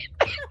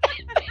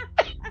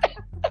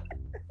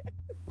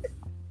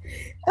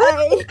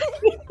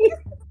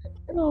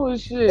 Oh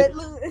shit!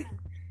 Look,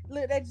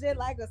 that's just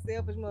like a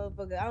selfish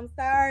motherfucker. I'm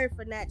sorry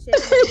for not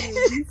checking on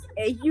you,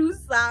 and you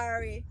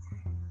sorry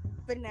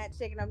for not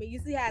checking on me. You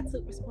see how I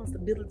took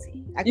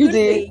responsibility. You did.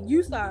 Say,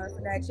 you sorry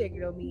for not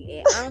checking on me,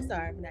 and I'm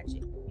sorry for not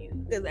checking on you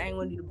because I ain't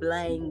want you to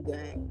blame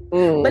game.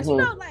 Mm-hmm. But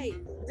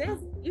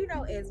just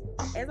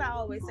as I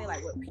always say,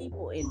 with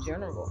people in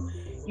general,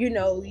 you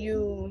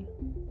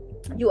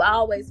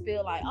always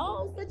feel like,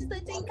 oh, such and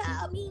such ain't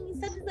called me,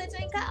 such and such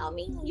ain't called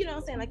me. You know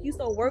what I'm saying? You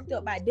so worked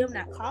up by them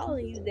not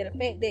calling you that the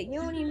fact that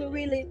you don't even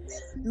really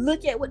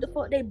look at what the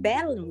fuck they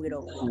battling with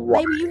over.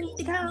 Right. Maybe you need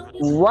to call me.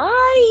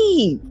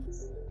 Right.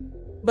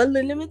 But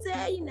let me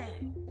tell you now.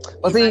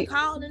 If I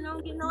call and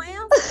don't get no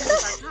answer,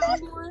 if I call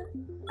one,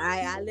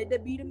 I let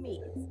that be the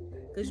miss.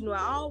 Because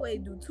I always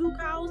do 2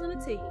 calls and a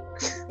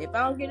text. If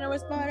I don't get no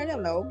response,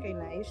 I'm like, okay,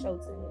 now it's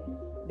showtime.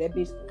 That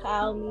bitch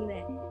call me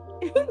now.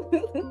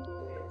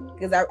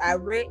 Because I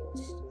reached,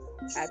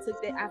 I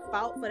took that, I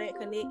fought for that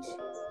connection.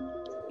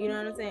 You know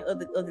what I'm saying? Of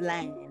the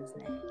lines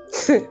now.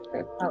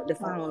 The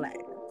phone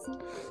lines.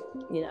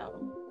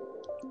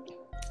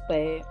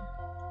 But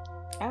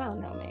I don't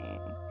know, man.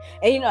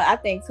 And I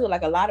think too, a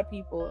lot of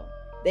people,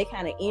 they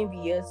kind of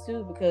envy us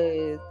too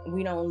because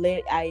we don't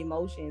let our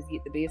emotions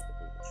get the best of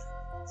us.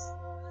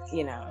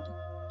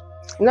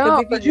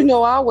 No, but I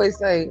always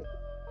say,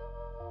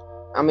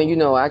 I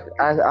mean, I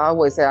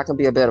always say I can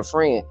be a better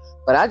friend,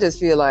 but I just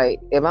feel like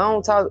if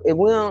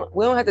we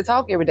don't have to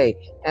talk every day,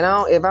 and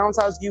if I don't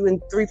talk to you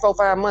in 3, 4,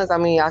 5 months, I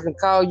mean, I can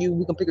call you,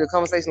 we can pick a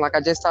conversation like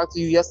I just talked to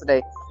you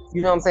yesterday.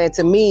 You know what I'm saying?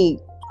 To me,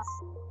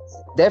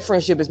 that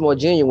friendship is more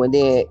genuine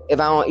than if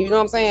I don't. You know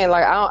what I'm saying?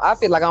 Like I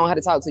feel like I don't have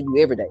to talk to you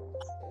every day,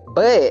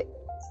 but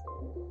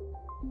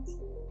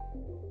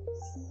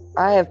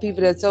I have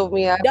people that told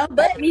me don't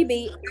butt me,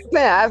 bitch.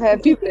 Man, I've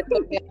had people that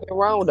told me I've been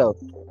wrong though.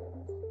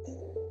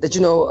 That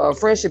a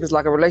friendship is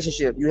like a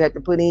relationship. You have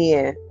to put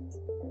in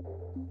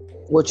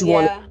what you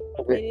want.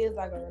 It is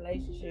like a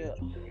relationship.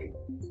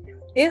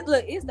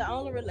 It's the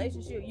only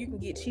relationship you can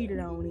get cheated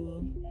on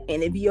in,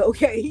 and it be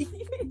okay.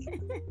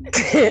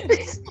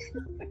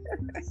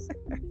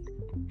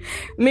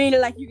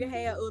 Meaning, like, you can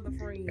have other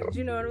friends.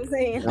 You know what I'm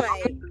saying?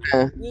 Like,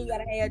 you ain't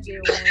gotta have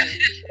just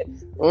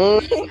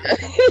one.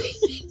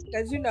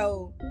 Because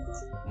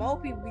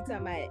most people be talking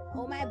about,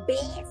 oh, my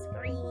best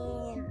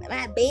friend.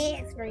 My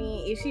best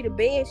friend. If she the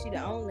best, she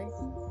the only.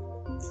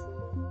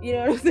 You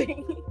know what I'm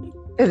saying?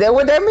 Is that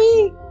what that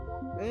mean?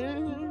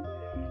 Mm-hmm.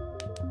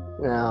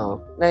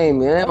 No, that ain't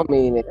mean. That don't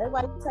mean it. That's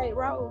why you take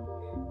roll.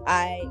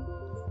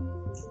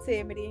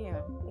 Tell me to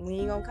him. We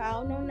ain't gonna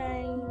call no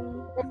name.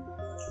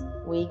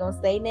 We ain't gonna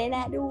say nothing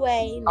out the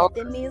way.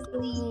 Nothing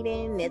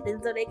misleading. Nothing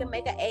so they can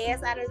make an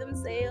ass out of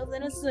themselves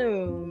and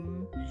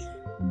assume.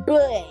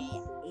 But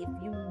if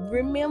you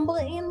remember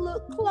and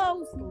look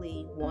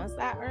closely, once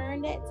I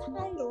earned that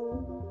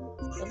title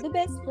of the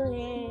best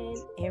friend,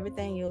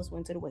 everything else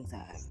went to the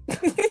wayside.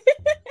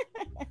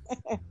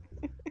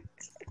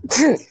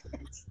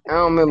 I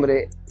don't remember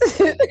that.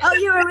 Oh,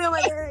 you remember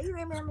that? You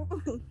remember?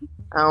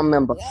 I don't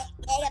remember.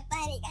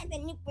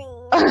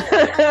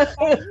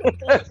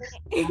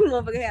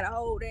 Motherfucker had a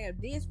whole damn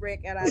disc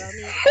record out on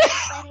me.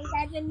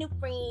 Got your new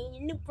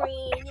friend.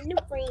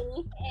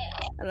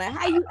 I'm like,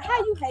 how you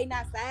hating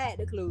outside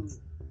the club?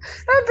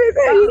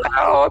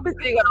 I've been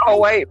thinking the whole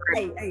way.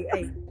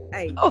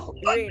 Hey. Oh,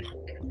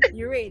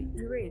 you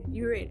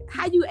ready?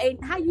 How you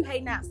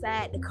hating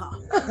outside the car?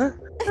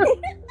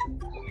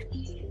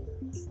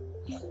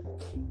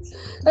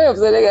 They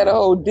upset they got a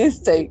whole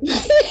disc tape.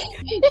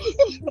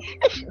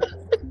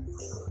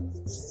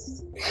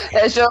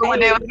 That show what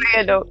they were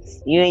saying though.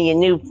 You and your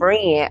new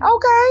friend.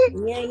 Okay.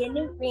 Yeah, your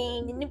new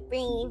friend.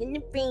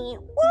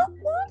 Whoop.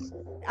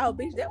 Oh,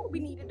 bitch, that what we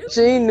need to do.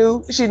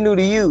 She knew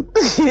to you.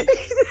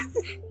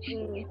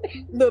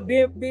 Look,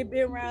 been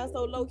around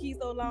so low key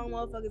so long,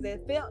 motherfuckers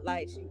that felt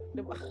like she.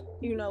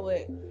 You know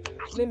what?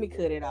 Let me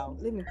cut it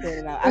off.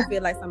 I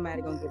feel like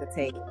somebody gonna get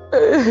attacked.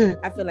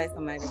 I feel like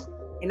somebody.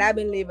 And I've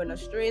been living a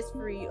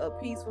stress-free, a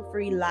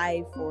peaceful-free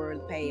life for the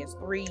past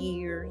 3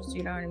 years.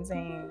 You know what I'm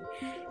saying?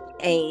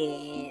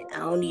 And I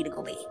don't need to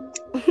go back.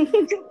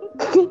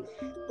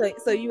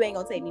 So you ain't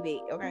gonna take me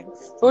back, okay?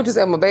 What you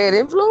say? I'm a bad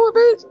influence,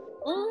 bitch?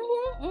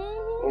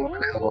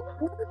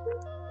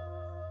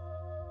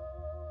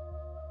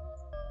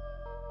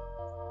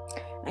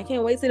 I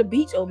can't wait till the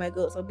beach open back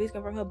up so bitch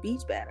can bring her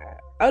beach batter.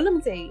 Oh, let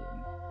me tell you,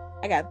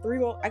 I got 3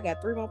 more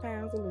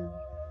pounds to lose.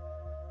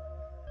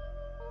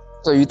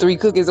 So you 3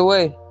 cookies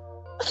away?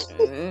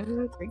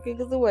 3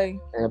 cookies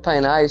away. And a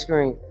pint of ice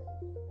cream.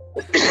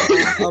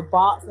 A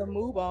box of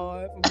Move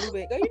On from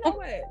Blueberry. You know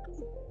what?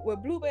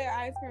 With Blueberry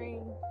ice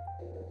cream,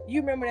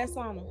 you remember that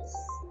song?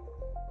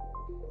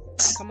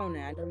 Come on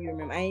now, I know you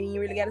remember. I ain't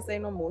even really got to say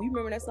no more. You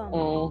remember that song?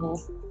 Mm-hmm.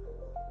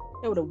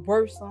 That was the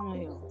worst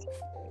song ever.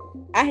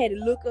 I had to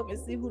look up and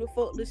see who the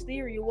fuck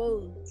Listeria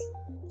was.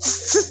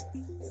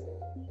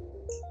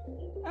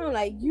 I'm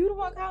like, you the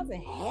one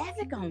causing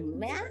havoc on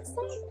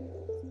Madison?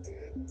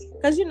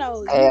 Because and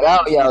all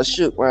y'all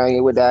shook around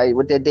here with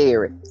that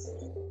dairy.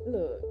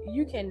 Look,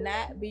 you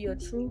cannot be a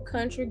true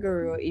country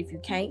girl if you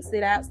can't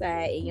sit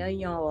outside in your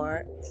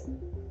yard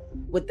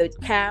with the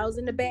cows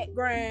in the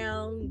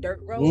background, dirt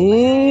road.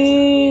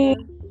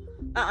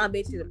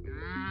 Bitches.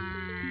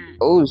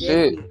 Oh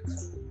shit.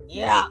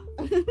 Yeah.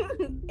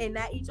 And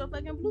not eat your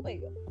fucking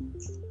blueberry.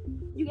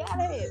 You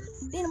gotta have.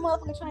 Then the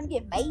motherfucker trying to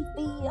get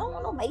Mayfield. I don't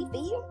want no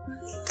Mayfield.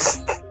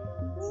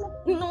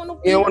 You don't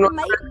want no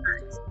Mayfield.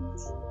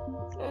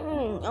 I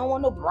don't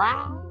want no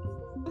bride.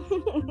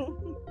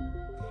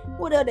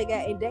 What else they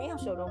got? And damn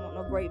sure don't want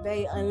no Great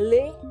Bay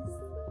unless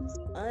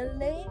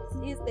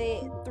it's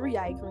that 3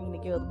 ice cream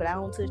together. But I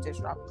don't touch that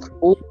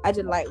strawberry. I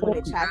just like when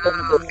it chopped in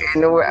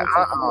the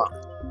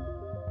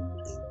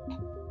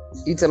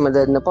You talking about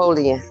the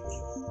Napoleon?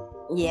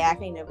 Yeah, I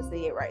can't never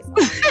say it right. So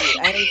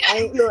I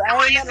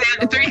ain't never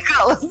said the 3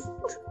 colors.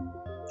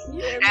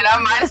 And I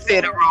might have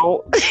said it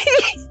wrong.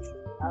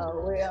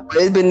 Oh well. But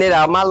it's been that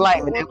all my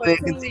life, and it will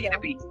continue to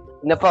be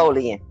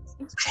Napoleon.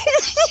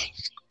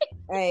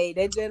 Hey,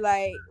 they just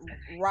like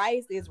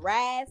rice is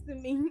rice to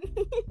me.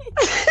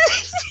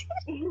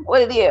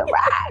 What it is,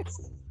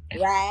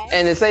 rice.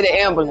 And they say the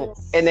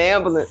ambulance. And the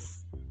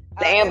ambulance.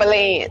 The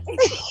ambulance.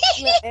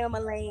 The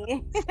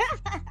ambulance.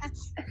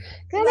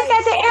 Look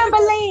at the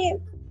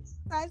ambulance.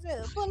 I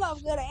said, pull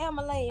up, go to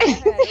ambulance.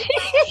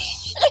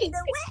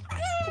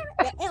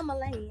 The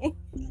ambulance.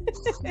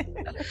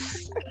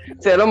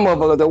 Tell them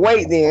motherfuckers to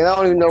wait then. I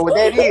don't even know what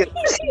that is.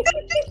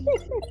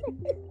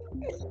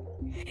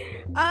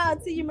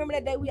 Till you remember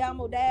that day we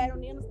almost died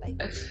on the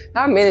interstate?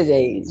 How many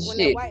days? When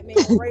Shit. that white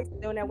man raced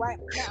on that white.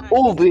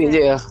 Ooh, bitch,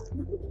 yeah.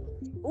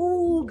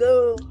 Ooh,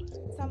 girl.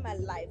 Talking about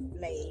life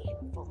flag.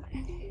 Oh my.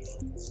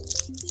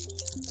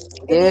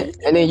 Yeah,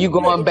 and then you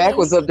going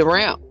backwards up the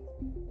ramp.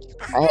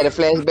 I had a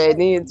flashback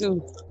then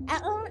too.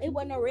 It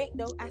wasn't a wreck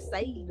though. I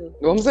saved her.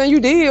 I'm saying you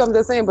did. I'm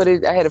just saying, but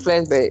I had a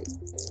flashback.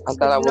 I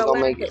thought I was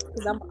gonna make it.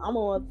 Because I'm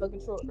a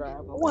fucking truck driver.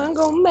 I wasn't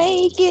gonna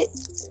make it.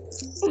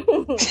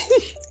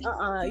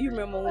 You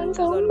remember when we was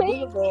on the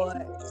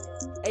boulevard?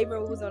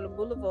 Abram was on the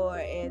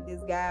boulevard and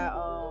this guy,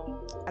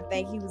 I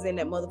think he was in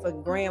that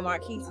motherfucking Grand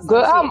Marquis.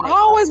 Good. I'm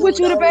always with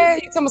you the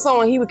bad. You tell me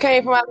someone he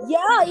came from out.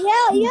 Yeah.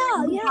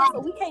 So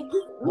we can't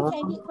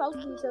get close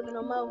to each other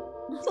no more.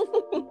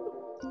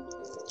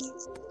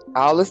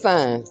 All the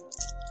signs.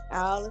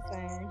 All the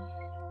time.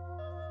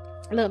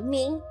 Look,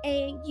 me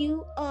and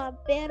you are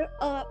better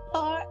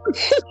apart.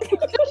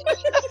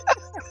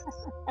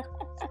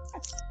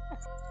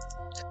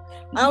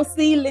 I'm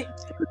sealing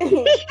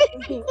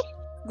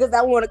because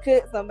I want to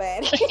cut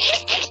somebody.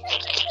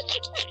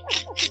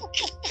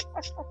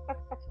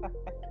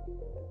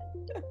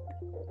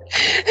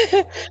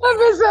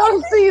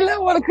 I'm sealing. I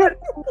want to cut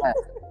somebody.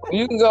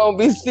 You can go and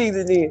be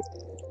seated then.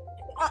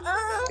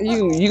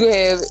 You can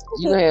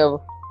have.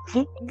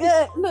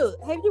 Good.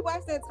 Look, have you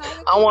watched that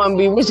Tiger? I want to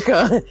be rich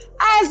because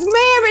I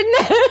married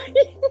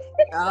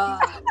now.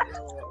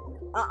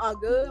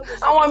 Good.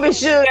 I want to be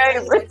Sugar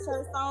Avery.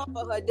 Her song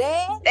for her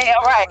dad.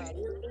 Damn right.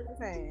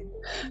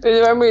 You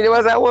know what I mean? I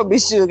want to be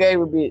Sugar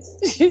Avery, bitch.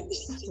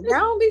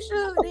 Don't be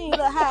Sugar, then you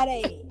look hot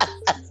ass.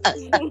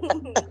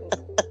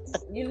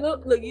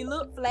 You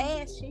look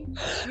flashy.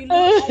 You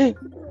look.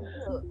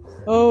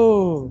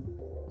 Oh.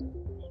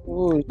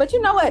 Ooh. But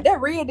you know what?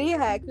 That real did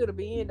how it could have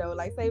been though.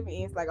 Like say for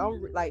instance, like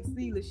I'm like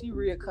Celia, she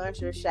real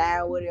country, shy,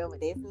 or whatever.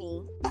 That's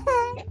me.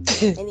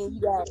 And then you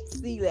got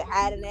Celia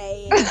hiding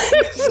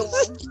ass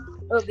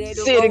up there,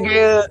 City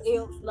girl,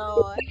 Elks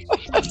Lodge.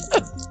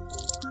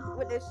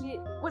 What that shit?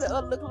 What the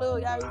other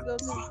club y'all used to go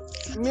to?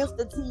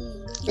 Mr. T.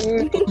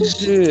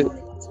 Shit.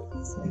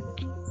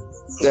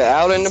 They're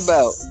out and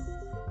about.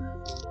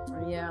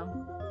 Yeah.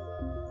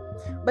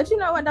 But you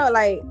know what though,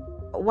 like.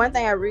 One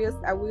thing I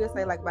will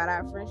say like about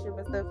our friendship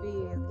and stuff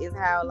is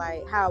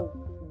how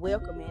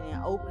welcoming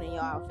and opening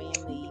y'all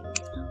family is.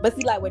 But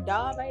see, like with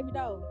Dog Baby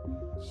though,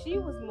 she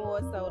was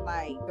more so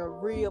like the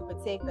real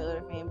protector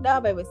of the family.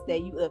 Dog Baby would stay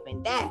you up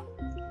and down.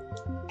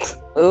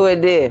 Who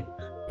it did?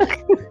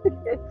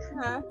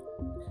 Huh?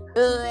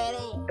 Who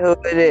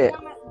it did?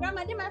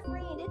 Grandma, did my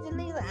friend? Did you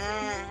leave her?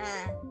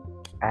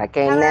 I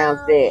can't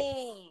announce that.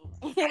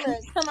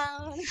 Come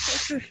on.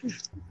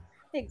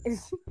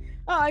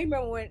 Oh, you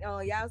remember when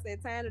y'all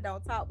said Tana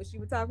don't talk, but she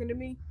was talking to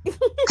me?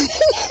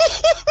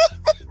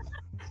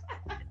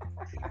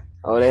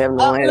 Oh, they haven't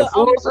had a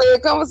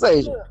full-fledged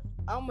conversation. Look,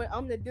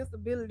 I'm the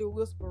disability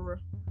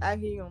whisperer. I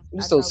hear him.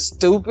 You so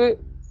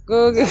stupid.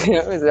 Good.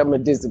 I'm a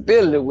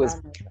disability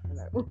whisperer.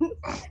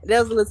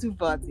 That was a little too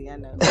farty, I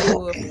know.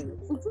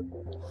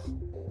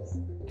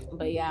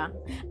 But yeah.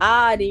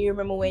 Do you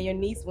remember when your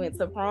niece went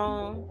to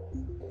prom?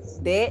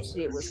 That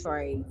shit was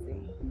crazy.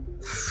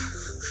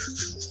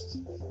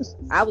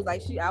 I was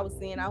like, I was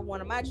seeing out one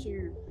of my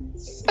children.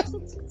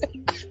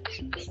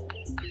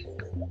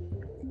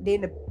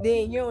 then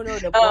you don't know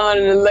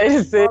the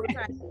lady said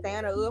trying to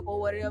stand her up or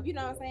whatever. You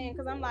know what I'm saying?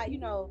 Because I'm like,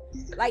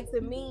 like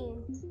to me,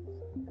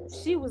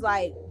 she was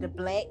like the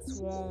black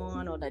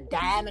swan or the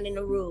diamond in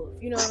the rough.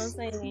 You know what I'm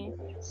saying?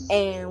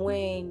 And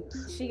when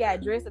she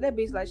got dressed, that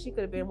bitch like she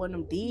could have been one of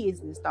them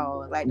Disney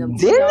stars, like them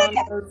Disney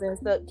and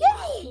stuff. Yeah.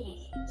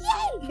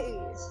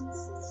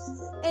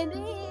 And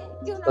then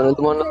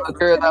one of the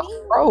girls that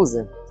was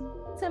Frozen.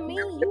 To me,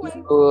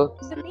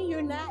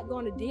 you're not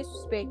going to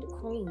disrespect the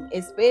queen,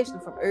 especially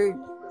from early.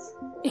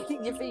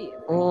 You feel?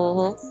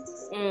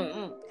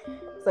 Mm-hmm.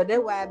 So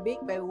that's why Big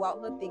Baby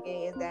walked her thick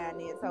ass down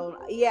there. So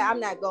yeah, I'm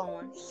not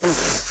going.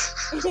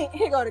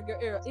 Here go the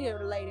girl, here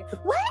the lady.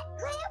 What?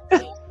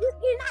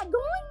 You're not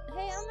going?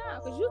 Hell no,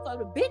 because you thought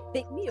the bitch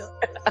picked me up.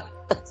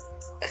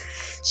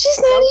 She's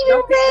not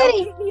even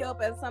ready. Don't pick me up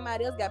if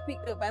somebody else got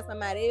picked up by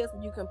somebody else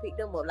and you can pick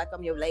them up like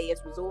I'm your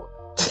last resort.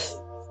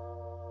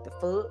 The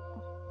fuck?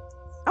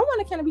 I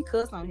wonder can I be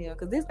cussed on here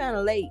because this kind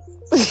of late.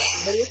 But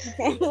if you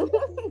can,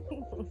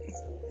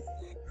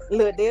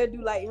 look, they'll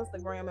do like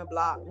Instagram and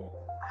block me.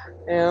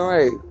 Yeah,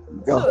 right.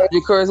 Go have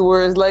your curse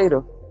words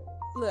later.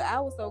 Look, I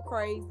was so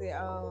crazy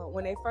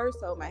when they first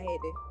told me I had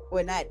to.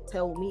 Well, not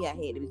told me I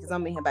had to because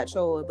I'm in here by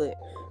choice. But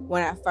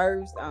when I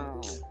first,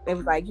 it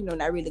was like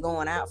not really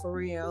going out for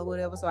real or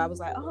whatever. So I was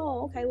like,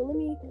 oh, okay.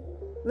 Well,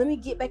 let me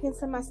get back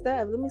into my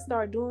stuff. Let me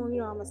start doing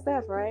all my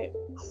stuff, right?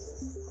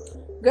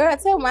 Girl,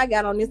 tell me I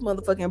got on this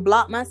motherfucking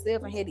block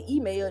myself and had to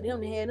email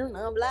them and had them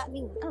unblock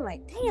me. I'm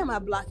like, damn, I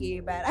block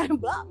everybody. I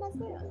block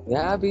myself.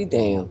 Yeah, I'll be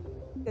damn.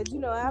 Cause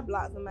I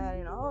block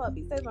somebody in a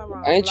heartbeat. Say something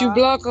wrong. Ain't you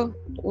blocker?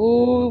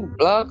 Ooh,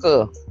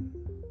 blocker.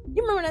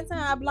 You remember that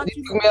time I blocked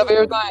you? Me up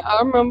everything.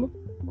 I remember.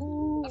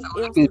 Ooh,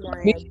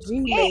 Instagram,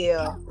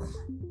 Gmail,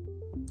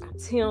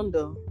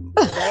 Tinder,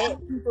 Black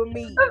People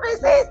Meet,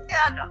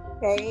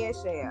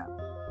 Cash App.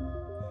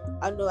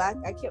 I know I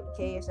kept the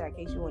Cash App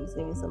in case you want to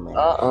send me some money.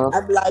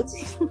 I blocked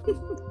you.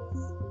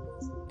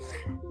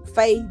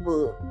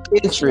 Facebook.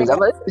 Pinterest.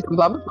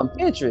 I'm from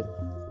Pinterest.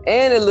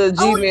 And a little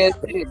Gmail.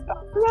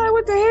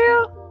 What the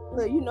hell?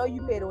 Look, you know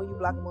you petty when you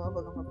block a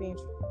motherfucker from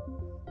Pinterest.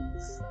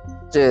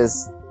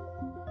 Just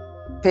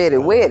petty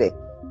wetty.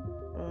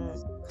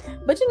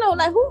 But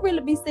like who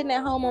really be sitting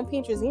at home on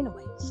Pinterest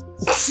anyway?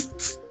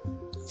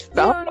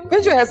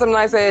 Pinterest has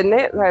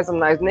some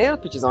nice nail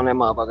pictures on that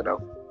motherfucker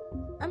though.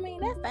 I mean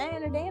that's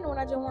fine and then when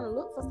I just want to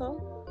look for stuff.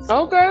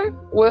 Okay,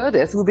 well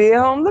that's who be at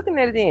home looking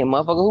at it then,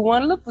 motherfucker who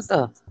want to look for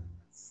stuff.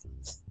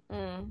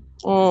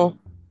 Well.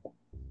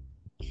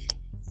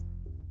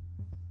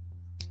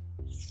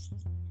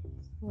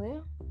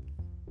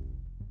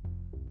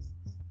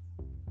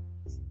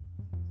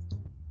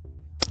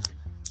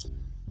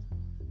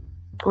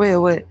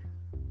 Well, what?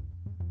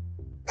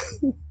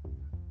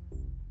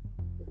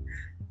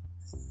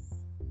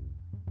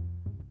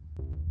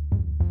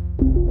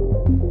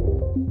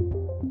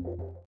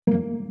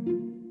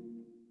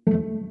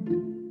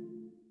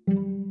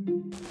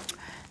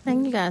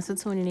 Thank you guys for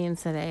tuning in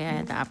today. I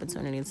had the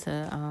opportunity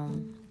to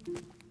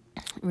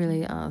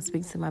really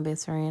speak to my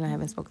best friend. I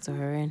haven't spoken to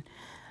her in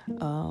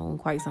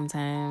quite some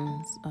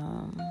time.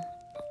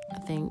 I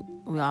think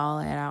we all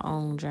had our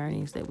own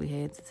journeys that we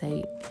had to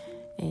take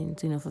and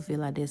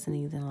fulfill our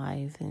destinies in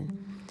life. And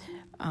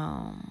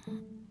I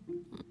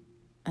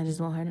just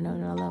want her to know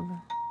that I love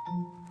her.